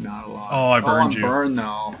 that did not a lot. Oh, I burned you. Burn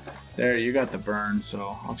though. There, you got the burn.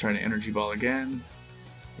 So I'll try to energy ball again.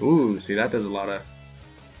 Ooh, see that does a lot of.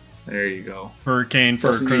 There you go. Hurricane for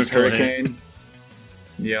a critical hit.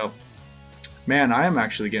 Yep. Man, I am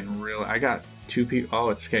actually getting real. I got 2 people. Oh,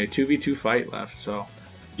 it's okay. 2v2 fight left. So.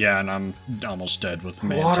 Yeah, and I'm almost dead with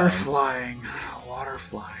man Water time. flying.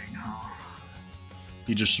 Oh.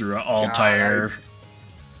 He just threw an Altair.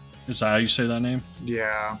 Is that how you say that name?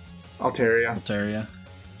 Yeah. Altaria.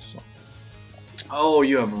 So. Oh,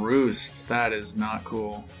 you have Roost. That is not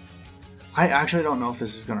cool. I actually don't know if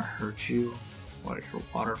this is going to hurt you. What, your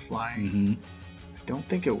water flying? Mm-hmm. I don't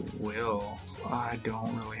think it will. I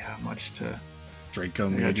don't really have much to... Draco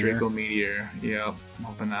Meteor. Yep. I'm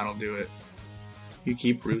hoping that'll do it. You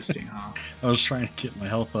keep roosting, huh? I was trying to get my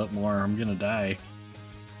health up more. I'm going to die.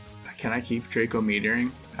 Can I keep Draco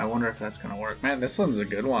Meteoring? I wonder if that's going to work. Man, this one's a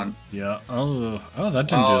good one. Yeah. Oh, that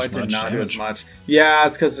didn't do as much. It did not damage. do as much. Yeah,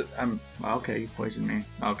 it's because I'm... Okay, you poisoned me.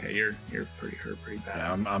 Okay, you're pretty hurt pretty bad.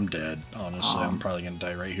 Yeah, I'm dead, honestly. I'm probably going to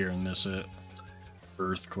die right here in this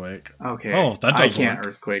earthquake. Okay. Oh, that does I can't work.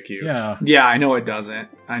 earthquake you. Yeah. Yeah, I know it doesn't.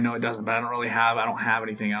 But I don't have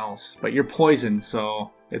anything else. But you're poisoned,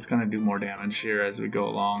 so it's going to do more damage here as we go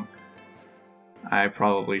along. I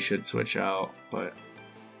probably should switch out, but...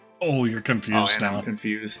 Oh, you're confused now. I'm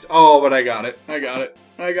confused. Oh, but I got it.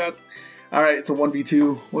 Alright, it's a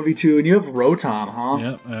 1v2, and you have Rotom, huh?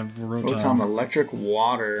 Yep, I have Rotom. Rotom Electric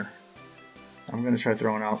Water. I'm gonna try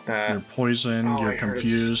throwing out that. You're poisoned, you're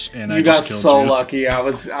confused, and I just killed you. You got so lucky. I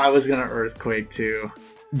was gonna Earthquake too.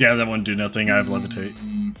 Yeah, that wouldn't do nothing. I have Levitate.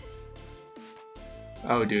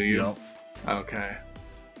 Oh, do you? Yep. Okay.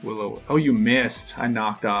 Willow. Oh, you missed. I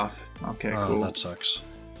knocked off. Okay, cool. Oh, that sucks.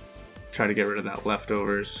 Try to get rid of that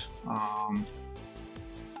leftovers. Now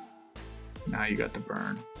you got the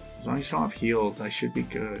burn. As long as you don't have heals, I should be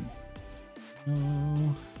good.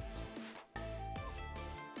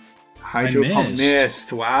 Hydro Pump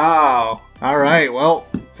missed. Wow. All right. Well,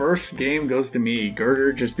 first game goes to me.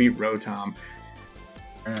 Girder just beat Rotom.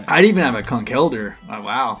 Right. I didn't even have a Conkeldurr. Oh,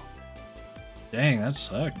 wow. Dang, that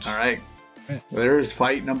sucked. All right. Well, there's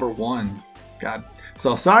fight number 1. God.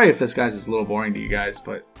 So sorry if this guy's a little boring to you guys,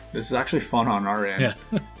 but this is actually fun on our end.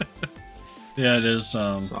 Yeah. Yeah, it is.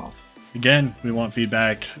 Again, we want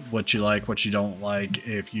feedback. What you like, what you don't like.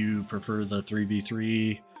 If you prefer the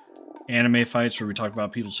 3v3 anime fights where we talk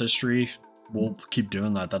about people's history, we'll keep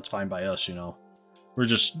doing that. That's fine by us, you know. We're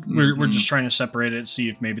just we're just trying to separate it, see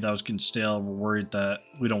if maybe that was getting stale. We're worried that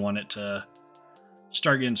we don't want it to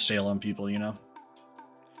start getting stale on people, you know.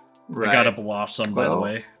 Right. I got to blow off some, by the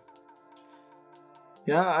way.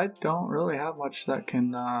 Yeah, I don't really have much that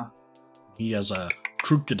can. He has a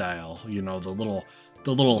crocodile, you know, the little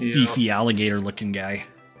thiefy alligator looking guy.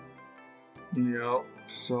 Yep.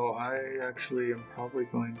 So I actually am probably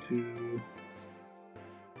going to.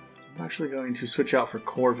 I'm actually going to switch out for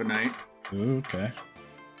Corviknight. Okay.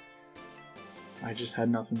 I just had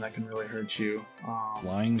nothing that can really hurt you.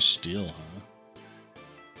 Flying Steel, huh?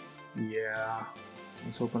 Yeah. I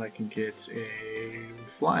was hoping I can get a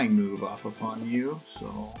flying move off of on you,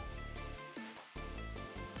 so...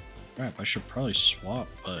 Crap, I should probably swap,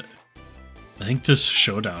 but... I think this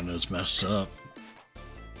showdown is messed up.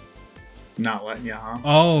 Not letting you, huh?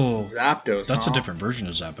 Oh! Zapdos, That's a different version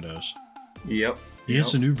of Zapdos. Yep. He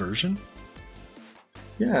has a new version?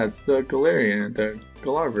 Yeah, it's the Galarian, the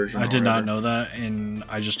Galar version. I did not know that, and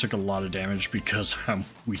I just took a lot of damage because I'm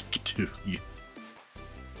weak to you.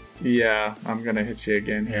 Yeah, I'm gonna hit you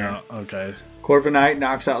again here. Yeah, okay. Corviknight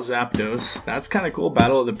knocks out Zapdos. That's kind of cool.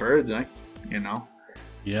 Battle of the Birds, you know.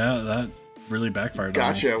 Yeah, that really backfired.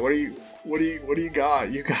 Gotcha. On me. What do you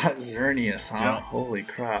got? You got Xerneas, huh? Yeah. Holy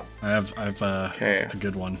crap! I have a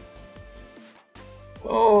good one.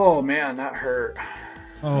 Oh man, that hurt.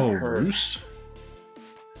 Oh, Roost.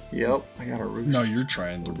 Yep, I got a Roost. No, you're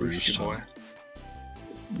trying the Roost, boy.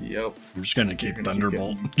 Yep. I'm just gonna keep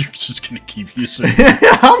Thunderbolt. You're just gonna keep using.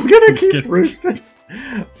 I'm gonna keep roosting.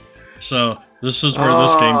 So this is where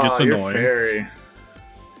this game gets annoying. Fairy.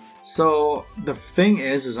 So the thing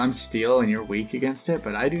is I'm Steel and you're weak against it,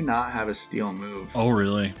 but I do not have a Steel move. Oh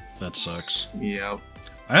really? That sucks. Yep.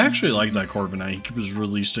 I actually like that Corviknight. He was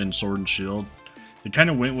released in Sword and Shield, They kind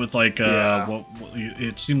of went with like what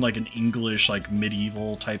it seemed like an English like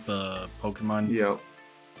medieval type of Pokemon. Yep.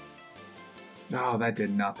 Oh, that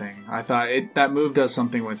did nothing. I thought that move does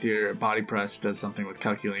something with your body press, does something with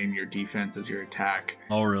calculating your defense as your attack.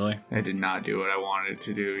 Oh, really? It did not do what I wanted it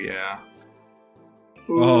to do, yeah.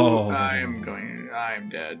 Ooh, oh. I am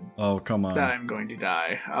dead. Oh, come on. I'm going to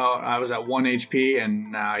die. Oh, I was at 1 HP,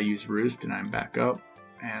 and now I use Roost, and I'm back up.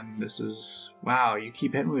 And this is... Wow, you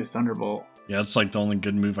keep hitting me with Thunderbolt. Yeah, it's like the only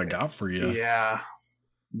good move I got for you. Yeah.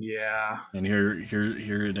 Yeah. And here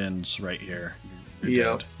it ends right here.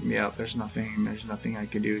 You're dead. Yep. There's nothing I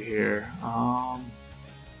can do here.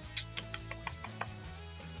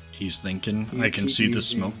 He's thinking. I can see the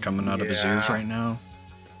smoke coming out of his ears right now.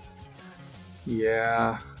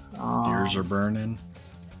 Yeah. Ears are burning.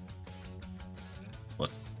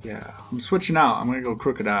 What? Yeah. I'm switching out. I'm gonna go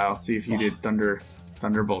Crocodile. See if you did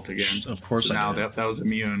Thunderbolt again. Of course so I now did. That was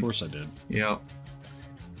immune. Of course I did. Yep.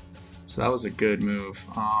 So that was a good move.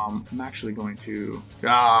 I'm actually going to...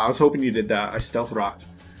 I was hoping you did that. I Stealth Rocked.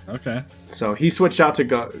 Okay. So he switched out to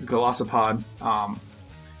Golisopod,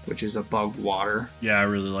 which is a bug water. Yeah, I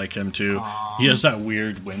really like him too. He has that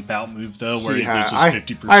weird Wimp Out move though, where he loses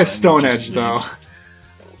 50%. I have Stone Edge though.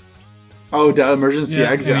 Oh, the emergency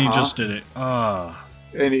exit. And he just did it.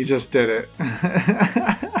 And he just did it.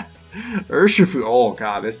 Urshifu. Oh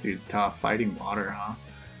god, this dude's tough. Fighting water, huh?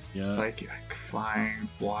 Yeah. Psychic, flying,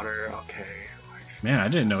 water. Okay. Man, I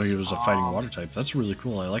didn't know he was a fighting water type. That's really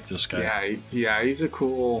cool. I like this guy. Yeah, he's a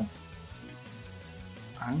cool...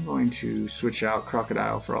 I'm going to switch out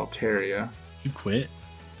Crocodile for Altaria. You quit?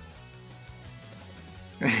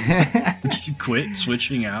 Did you quit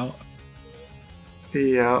switching out?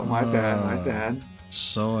 Yeah, my bad.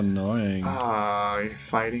 So annoying. You're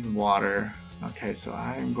fighting water. Okay, so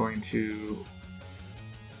I am going to...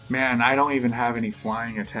 Man, I don't even have any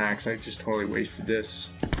flying attacks. I just totally wasted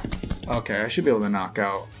this. Okay, I should be able to knock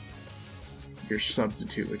out your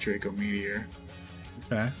substitute with Draco Meteor.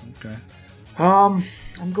 Okay. I'm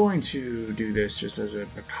going to do this just as a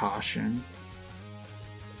precaution.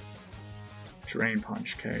 Drain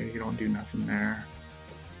Punch, okay? You don't do nothing there.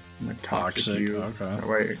 I'm gonna toxic you. Okay. So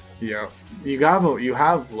wait, yeah. You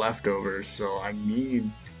have leftovers, so I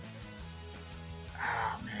need...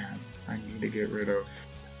 man. I need to get rid of...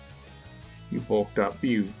 You bulked up.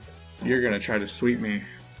 You're gonna try to sweep me.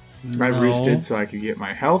 No, I roosted so I could get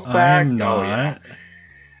my health back. I'm not. Oh, yeah.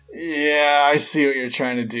 Yeah, I see what you're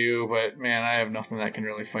trying to do, but man, I have nothing that can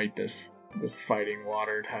really fight this fighting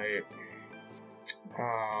water type.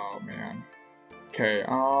 Oh man. Okay,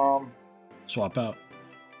 swap out.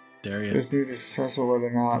 Dare you. This move is successful whether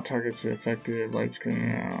or not targets the effective light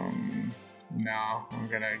screen. No,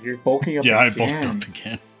 you're bulking up again. Yeah, I bulked up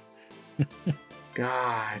again.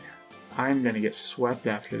 God. I'm gonna get swept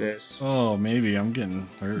after this. Oh, maybe I'm getting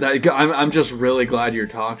hurt. I'm just really glad you're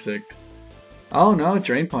toxic. Oh no,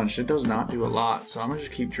 Drain Punch. It does not do a lot, so I'm gonna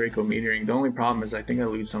just keep Draco Meteoring. The only problem is I think I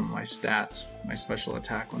lose some of my stats, my special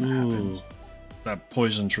attack when that happens. That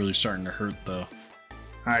poison's really starting to hurt though.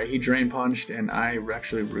 Alright, he Drain Punched and I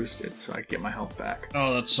actually roosted, so I get my health back.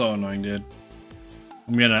 Oh, that's so annoying, dude.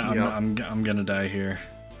 I'm gonna die here.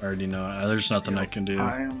 I already know it. There's nothing I can do.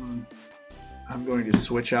 I'm going to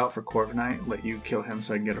switch out for Corviknight, let you kill him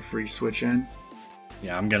so I can get a free switch in.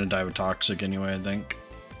 Yeah, I'm gonna die with Toxic anyway, I think.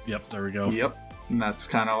 Yep, there we go. Yep. And it's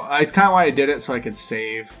kind of why I did it, so I could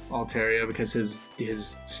save Altaria, because his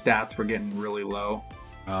stats were getting really low.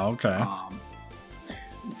 Oh, okay.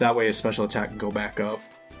 That way his special attack can go back up.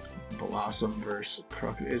 Blossom versus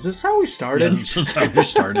Crocodile. Is this how we started? Yeah, this is how we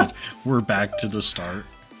started. We're back to the start.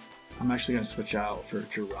 I'm actually going to switch out for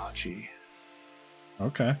Jirachi.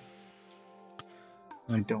 Okay.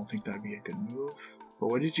 I don't think that'd be a good move. But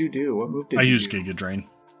what did you do? What move did you do? I used Giga Drain.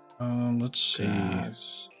 Let's see.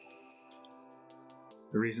 Yes.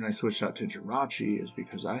 The reason I switched out to Jirachi is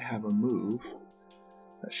because I have a move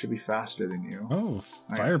that should be faster than you. Oh,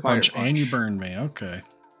 Fire Punch, and you burned me. Okay.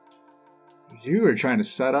 You were trying to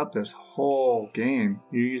set up this whole game.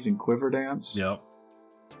 You're using Quiver Dance? Yep.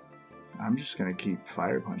 I'm just going to keep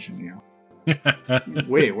Fire Punching you.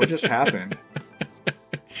 Wait, what just happened?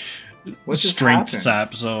 What just Strength happened?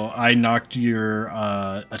 Sap. So I knocked your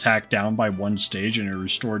attack down by 1 stage and it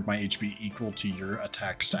restored my HP equal to your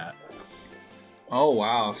attack stat. Oh,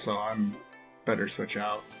 wow. So I'm better switch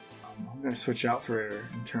out. I'm going to switch out for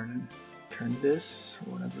turn this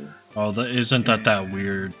or whatever. Oh, isn't that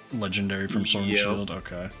weird legendary from Sword and Shield?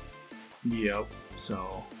 Okay. Yep.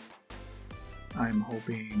 So I'm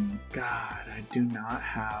hoping... God, I do not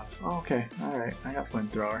have... Oh, okay. Alright. I got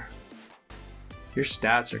Flamethrower. Your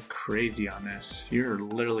stats are crazy on this. You're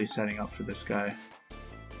literally setting up for this guy.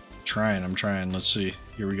 I'm trying. Let's see.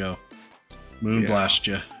 Here we go. Moonblast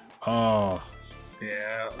you. Oh.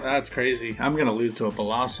 Yeah, that's crazy. I'm going to lose to a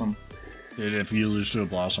Blossom. Dude, if you lose to a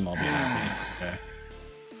Blossom, I'll be happy. Okay.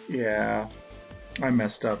 Yeah. I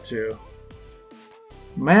messed up too.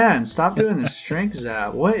 Man, stop doing the strength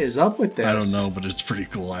zap. What is up with this? I don't know, but it's pretty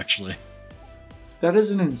cool, actually. That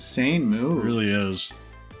is an insane move. It really is.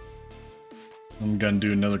 I'm gonna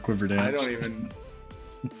do another quiver dance. I don't even...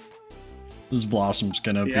 This Blossom's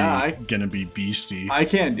gonna be beastie. I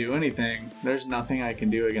can't do anything. There's nothing I can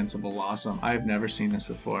do against a Blossom. I've never seen this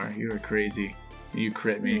before. You are crazy. You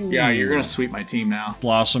crit me. Ooh. Yeah, you're gonna sweep my team now.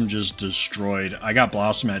 Blossom just destroyed. I got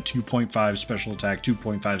Blossom at 2.5 special attack,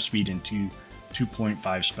 2.5 speed, and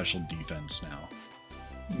 2.5 special defense now.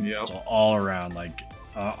 Yep. So all around,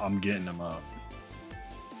 I'm getting them up.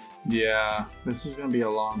 Yeah, this is gonna be a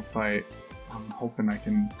long fight. I'm hoping I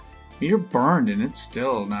can... You're burned and it's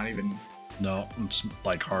still not even... No, it's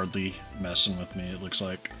hardly messing with me, it looks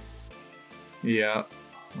like. Yeah.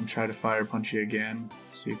 I'll try to fire punch you again.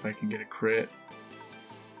 See if I can get a crit.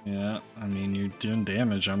 Yeah, I mean, you're doing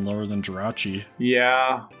damage. I'm lower than Jirachi.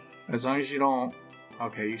 Yeah. As long as you don't...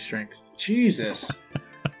 Okay, you strength. Jesus.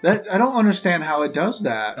 I don't understand how it does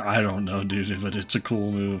that. I don't know, dude, but it's a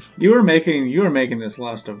cool move. You were making this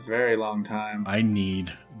last a very long time. I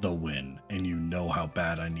need the win, and you know how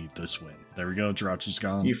bad I need this win. There we go, Jirachi's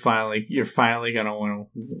gone. You're finally gonna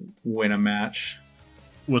win a match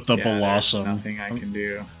with the Blossom. There's nothing I can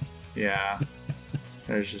do. Yeah,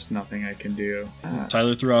 there's just nothing I can do.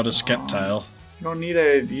 Tyler threw out a Skeptile.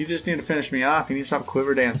 You just need to finish me off. You need to stop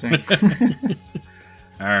quiver dancing.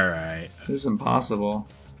 All right. This is impossible.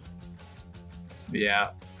 Yeah.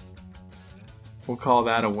 We'll call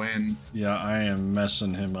that a win. Yeah, I am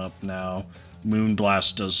messing him up now.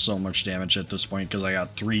 Moonblast does so much damage at this point because I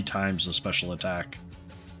got 3 times the special attack.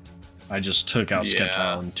 I just took out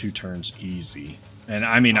Skeptile in 2 turns easy. And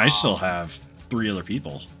I mean, I still have 3 other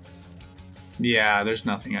people. Yeah, there's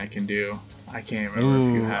nothing I can do. I can't remember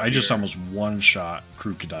if you have I just almost one-shot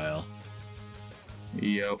Crocodile.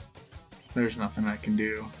 Yep. There's nothing I can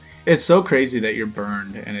do. It's so crazy that you're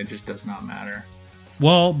burned and it just does not matter.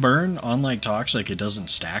 Well, burn, unlike Toxic, it doesn't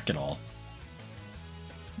stack at all.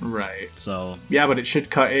 Right. So yeah, but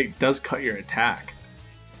it does cut your attack.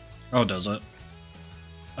 Oh, does it?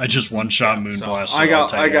 I just one-shot Moonblast. So I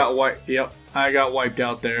got wiped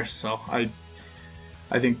out there, so I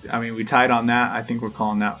think we tied on that. I think we're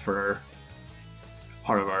calling that for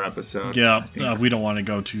part of our episode. Yeah, we don't want to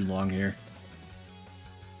go too long here.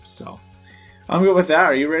 So I'm good with that.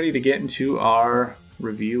 Are you ready to get into our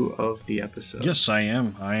review of the episode? Yes, I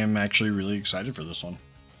am. I am actually really excited for this one.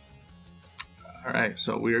 All right,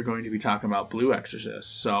 so we are going to be talking about Blue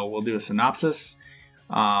Exorcist. So we'll do a synopsis.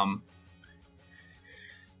 And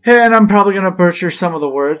I'm probably going to butcher some of the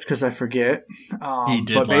words because I forget. He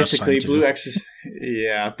did but basically, last time too. Blue Exorcist.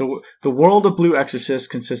 Yeah, the world of Blue Exorcist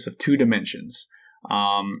consists of 2 dimensions,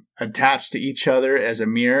 attached to each other as a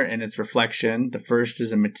mirror and its reflection. The first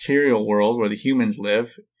is a material world where the humans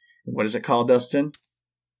live. What is it called, Dustyn?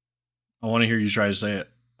 I want to hear you try to say it.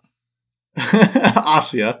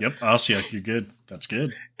 Asya. Yep, Asya. You're good. That's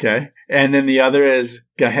good. Okay, and then the other is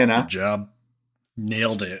Gehenna. Good job.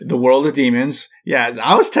 Nailed it. The world of demons. Yeah,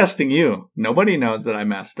 I was testing you. Nobody knows that I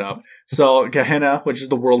messed up. So Gehenna, which is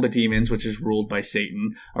the world of demons, which is ruled by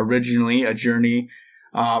Satan. Originally a journey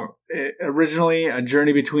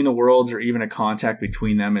between the worlds or even a contact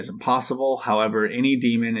between them is impossible. However, any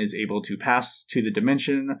demon is able to pass to the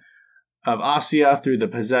dimension of Asya through the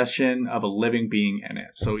possession of a living being in it.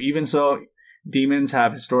 So even so, demons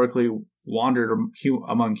have historically wandered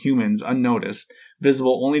among humans unnoticed,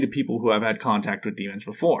 visible only to people who have had contact with demons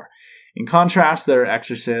before. In contrast, there are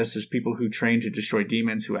exorcists. There's people who train to destroy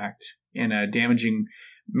demons who act in a damaging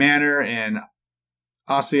manner. And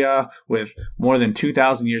Asya, with more than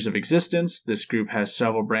 2,000 years of existence, this group has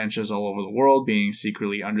several branches all over the world, being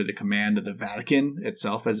secretly under the command of the Vatican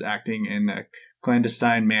itself, as acting in a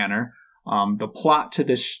clandestine manner. The plot to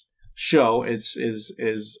this show is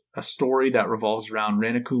a story that revolves around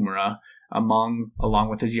Ren Okumura, along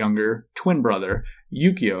with his younger twin brother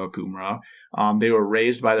Yukio Okumura. They were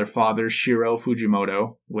raised by their father Shiro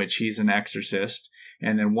Fujimoto, which he's an exorcist.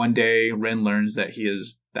 And then one day Ren learns that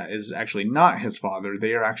that is actually not his father.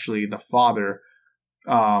 They are actually the father.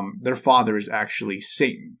 Their father is actually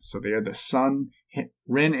Satan. So they are the son.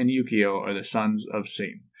 Ren and Yukio are the sons of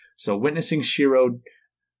Satan. So witnessing Shiro,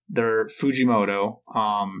 their Fujimoto,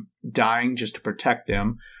 dying just to protect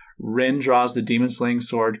them, Ren draws the demon-slaying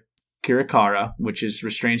sword Kirakara, which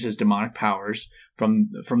restrains his demonic powers. From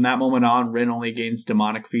that moment on, Ren only gains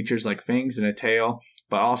demonic features like fangs and a tail,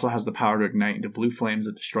 but also has the power to ignite into blue flames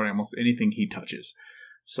that destroy almost anything he touches.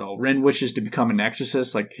 So Ren wishes to become an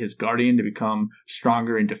exorcist like his guardian to become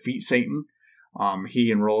stronger and defeat Satan.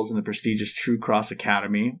 He enrolls in the prestigious True Cross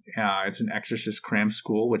Academy. It's an exorcist cram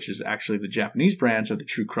school, which is actually the Japanese branch of the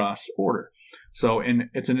True Cross Order. So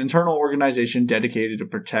it's an internal organization dedicated to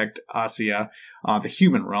protect Asia, the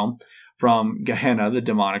human realm, from Gehenna, the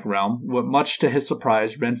demonic realm. Much to his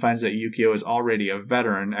surprise, Ren finds that Yukio is already a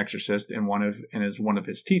veteran exorcist and is one of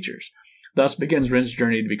his teachers. Thus begins Ren's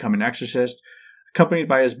journey to become an exorcist, accompanied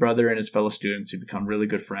by his brother and his fellow students who become really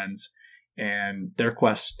good friends, and their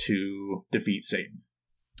quest to defeat Satan.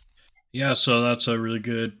 Yeah, so that's a really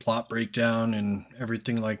good plot breakdown and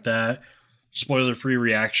everything like that. Spoiler-free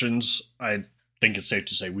reactions. I think it's safe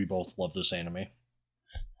to say we both love this anime.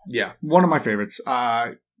 Yeah, one of my favorites.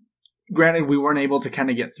 Granted, we weren't able to kind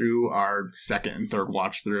of get through our second and third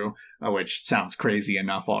watch through, which sounds crazy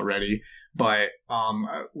enough already. But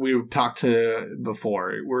we talked to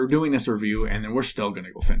before. We're doing this review, and then we're still going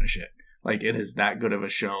to go finish it. Like, it is that good of a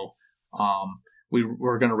show.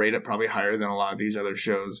 We're going to rate it probably higher than a lot of these other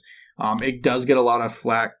shows. It does get a lot of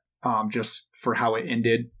flack just for how it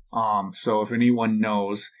ended. So if anyone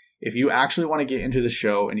knows, if you actually want to get into the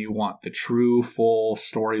show and you want the true full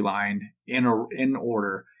storyline in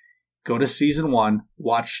order, go to season 1,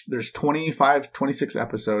 watch, there's 26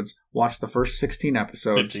 episodes, watch the first 16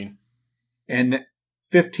 episodes. 15. And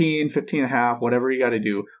 15 and a half, whatever you got to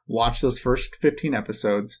do, watch those first 15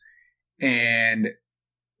 episodes, and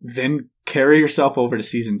then carry yourself over to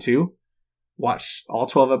season 2, watch all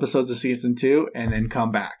 12 episodes of season 2, and then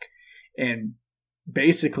come back. And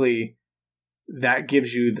basically, that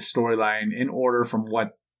gives you the storyline in order from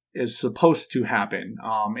what is supposed to happen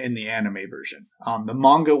in the anime version. The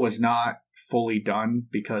manga was not fully done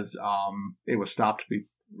because it was stopped.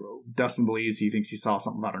 Dustyn believes he thinks he saw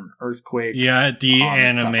something about an earthquake. Yeah, the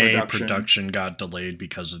anime production got delayed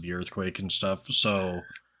because of the earthquake and stuff. So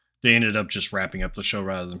they ended up just wrapping up the show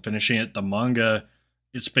rather than finishing it. The manga,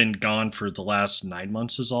 it's been gone for the last 9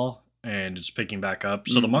 months is all, and it's picking back up.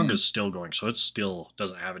 So the manga's still going, so it still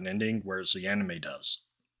doesn't have an ending, whereas the anime does.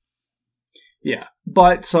 Yeah,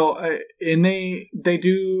 but so and they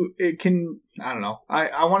do, it can, I don't know.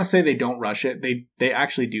 I want to say they don't rush it. They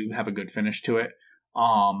actually do have a good finish to it.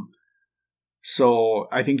 So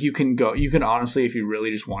I think you can honestly, if you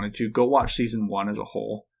really just wanted to, go watch season 1 as a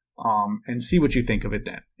whole, and see what you think of it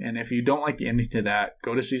then. And if you don't like the ending to that,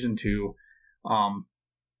 go to season 2.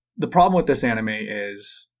 The problem with this anime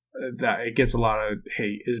is that it gets a lot of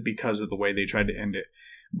hate is because of the way they tried to end it.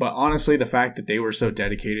 But honestly, the fact that they were so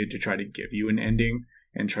dedicated to try to give you an ending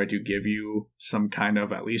and try to give you some kind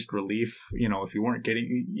of at least relief, if you weren't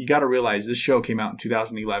getting, you got to realize this show came out in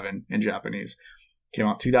 2011 in Japanese, came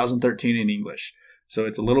out 2013 in English. So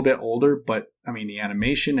it's a little bit older, but I mean, the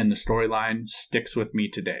animation and the storyline sticks with me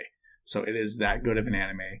today. So it is that good of an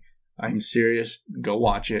anime. I'm serious. Go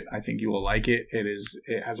watch it. I think you will like it.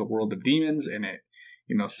 It has a world of demons in it.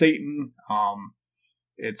 Satan.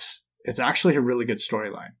 It's actually a really good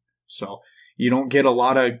storyline. So you don't get a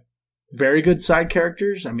lot of very good side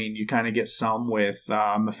characters. I mean, you kind of get some with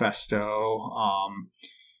Mephisto,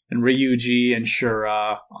 and Ryuji and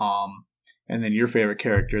Shura, and then your favorite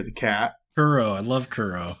character, the cat. Kuro. I love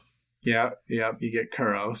Kuro. Yeah, you get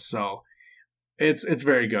Kuro. So it's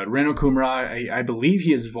very good. Ren Okumura, I believe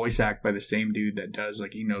he is voice acted by the same dude that does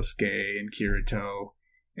like Inosuke and Kirito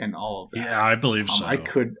and all of that. Yeah, I believe so. I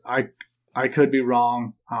could be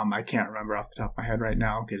wrong. I can't remember off the top of my head right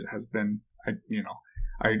now because it has been,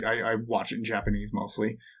 I watch it in Japanese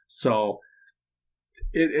mostly. So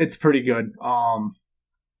it's pretty good. I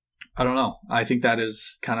don't know. I think that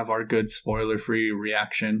is kind of our good spoiler-free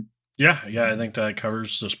reaction. Yeah, I think that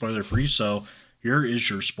covers the spoiler-free. So here is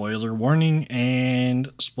your spoiler warning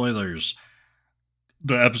and spoilers.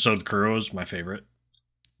 The episode of Kuro is my favorite,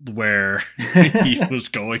 where he was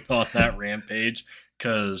going on that rampage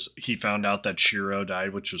because he found out that Shiro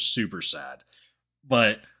died, which was super sad.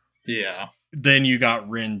 But yeah, then you got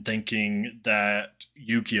Rin thinking that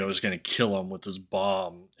Yukio is going to kill him with his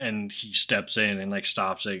bomb, and he steps in and like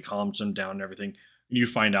stops it, calms him down and everything. And you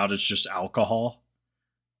find out it's just alcohol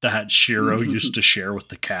that Shiro used to share with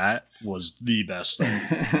the cat. Was the best thing.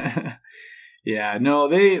 Yeah, no,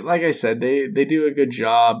 like I said, they do a good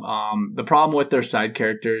job. The problem with their side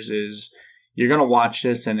characters is you're going to watch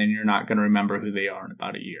this and then you're not going to remember who they are in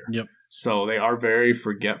about a year. Yep. So they are very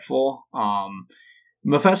forgetful.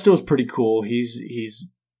 Mephisto is pretty cool. He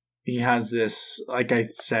has this, like I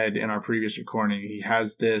said in our previous recording, he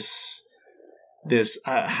has this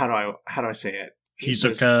how do I say it? He's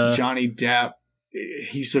this like Johnny Depp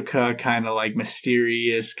Hisoka kind of like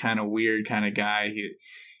mysterious, kind of weird kind of guy.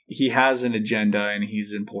 He has an agenda and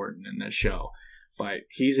he's important in this show, but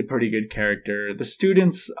he's a pretty good character. The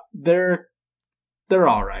students, they're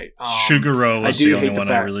all right. Shuguro was the only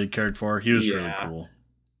one I really cared for. He was really cool.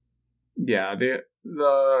 Yeah,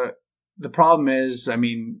 the problem is, I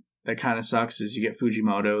mean, that kind of sucks is you get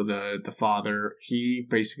Fujimoto, the father. He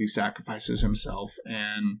basically sacrifices himself,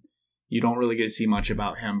 and you don't really get to see much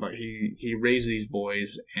about him, but he raised these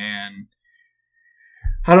boys, and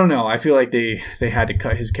I don't know. I feel like they had to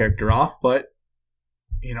cut his character off, but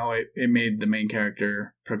you know, it made the main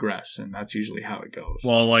character progress, and that's usually how it goes.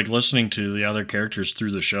 Well, like listening to the other characters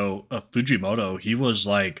through the show, Fujimoto, he was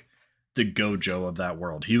like the Gojo of that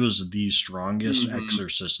world. He was the strongest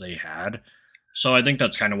exorcist they had. So I think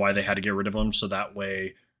that's kind of why they had to get rid of him. So that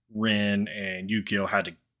way Rin and Yukio had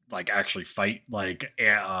to like actually fight like,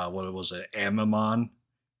 what was it? Amamon.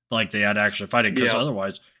 Like they had to actually fight it because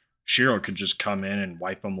otherwise Shiro could just come in and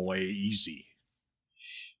wipe them away easy.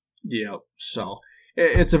 Yeah. So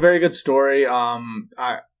it's a very good story.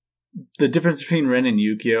 The difference between Rin and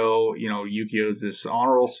Yukio, you know, Yukio's this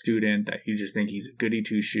honorable student that you just think he's a goody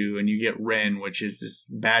two-shoe, and you get Rin, which is this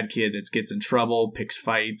bad kid that gets in trouble, picks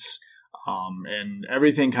fights, and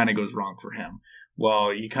everything kind of goes wrong for him.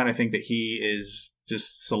 Well, you kind of think that he is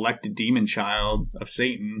just selected demon child of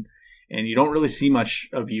Satan, and you don't really see much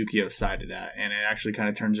of Yukio's side of that. And it actually kind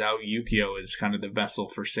of turns out Yukio is kind of the vessel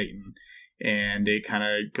for Satan. And it kind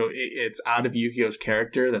of it's out of Yukio's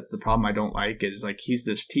character. That's the problem I don't like, is like he's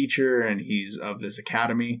this teacher and he's of this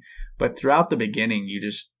academy, but throughout the beginning you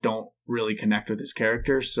just don't really connect with his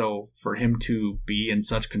character. So for him to be in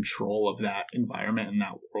such control of that environment and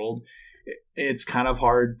that world, it's kind of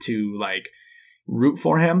hard to like root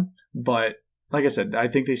for him. But like I said, I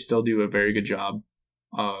think they still do a very good job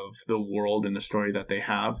of the world and the story that they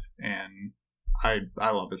have, and I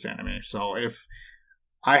love this anime. So if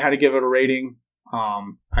I had to give it a rating,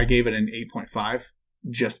 I gave it an 8.5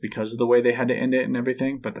 just because of the way they had to end it and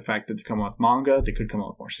everything. But the fact that they come out with manga, they could come out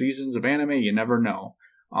with more seasons of anime, you never know.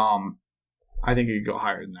 I think it could go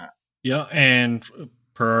higher than that. Yeah, and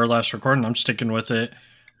per our last recording, I'm sticking with it.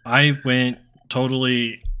 I went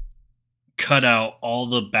totally cut out all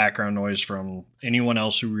the background noise from anyone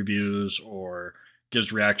else who reviews or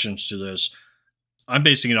gives reactions to this. I'm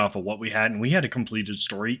basing it off of what we had, and we had a completed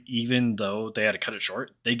story. Even though they had to cut it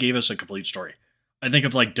short, they gave us a complete story. I think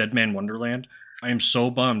of like Dead Man Wonderland. I am so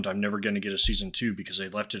bummed I'm never going to get a season 2 because they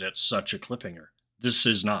left it at such a cliffhanger. This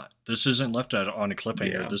is not. This isn't left on a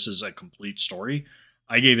cliffhanger. Yeah. This is a complete story.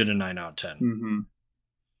 I gave it a 9 out of 10. Mm-hmm.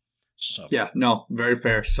 So yeah, no, very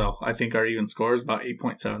fair. So I think our even score is about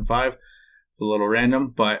 8.75. It's a little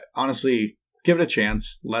random, but honestly, give it a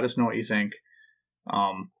chance. Let us know what you think.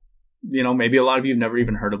 You know, maybe a lot of you have never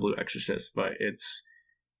even heard of Blue Exorcist, but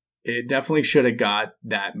it definitely should have got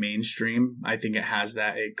that mainstream. I think it has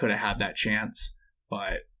that. It could have had that chance,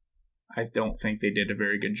 but I don't think they did a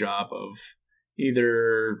very good job of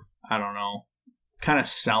either, I don't know, kind of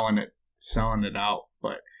selling it out.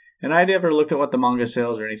 But, and I never looked at what the manga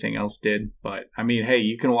sales or anything else did, but I mean, hey,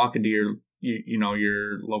 you can walk into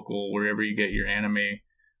your local, wherever you get your anime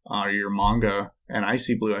or your manga, and I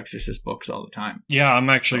see Blue Exorcist books all the time. Yeah, I'm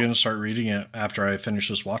actually going to start reading it after I finish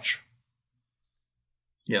this watch.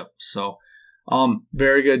 Yep. So,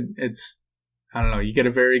 very good. It's, I don't know, you get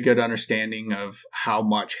a very good understanding of how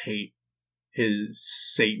much hate his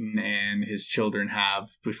Satan and his children have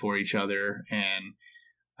before each other, and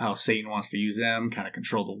how Satan wants to use them, kind of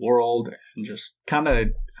control the world, and just kind of,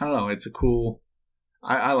 I don't know, it's a cool,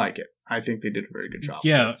 I like it. I think they did a very good job.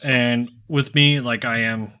 Yeah, and with me, like, I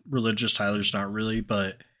am religious. Tyler's not really,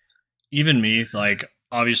 but even me, like,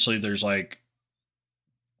 obviously there's, like,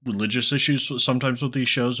 religious issues sometimes with these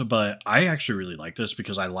shows, but I actually really like this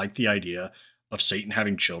because I like the idea of Satan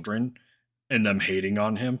having children and them hating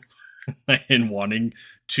on him and wanting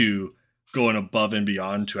to go above and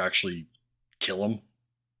beyond to actually kill him.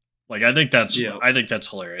 Like, I think that's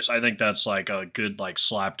hilarious. I think that's, like, a good, like,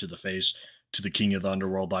 slap to the face to the king of the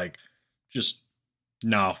underworld, like, just,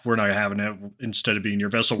 no, we're not having it. Instead of being your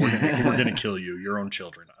vessel, we're gonna kill you, your own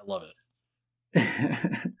children. I love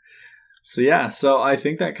it. So yeah, so I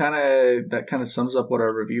think that kind of sums up what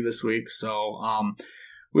our review this week. So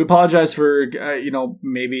we apologize for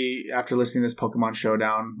maybe after listening to this Pokemon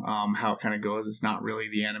Showdown, how it kind of goes. It's not really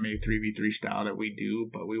the anime 3v3 style that we do,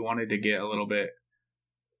 but we wanted to get a little bit,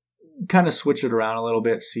 kind of switch it around a little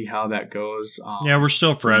bit, see how that goes. Yeah, we're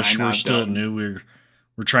still fresh. We're still new.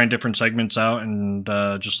 We're trying different segments out, and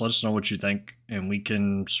just let us know what you think, and we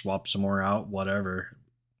can swap some more out, whatever.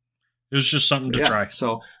 It was just something to try.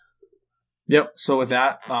 So, Yep. So with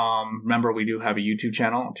that, remember we do have a YouTube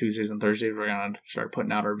channel. Tuesdays and Thursdays, we're going to start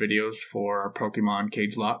putting out our videos for our Pokemon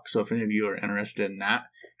Cage Lock. So if any of you are interested in that,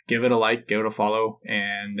 give it a like, give it a follow,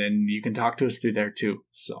 and then you can talk to us through there too.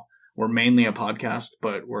 So we're mainly a podcast,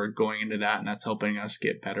 but we're going into that, and that's helping us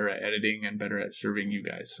get better at editing and better at serving you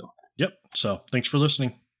guys. So Yep. So thanks for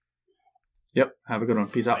listening. Yep. Have a good one.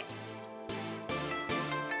 Peace out.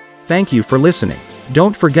 Thank you for listening.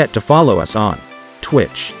 Don't forget to follow us on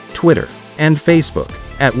Twitch, Twitter, and Facebook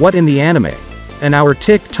at What in the Anime, and our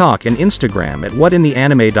TikTok and Instagram at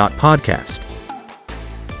whatintheanime.podcast.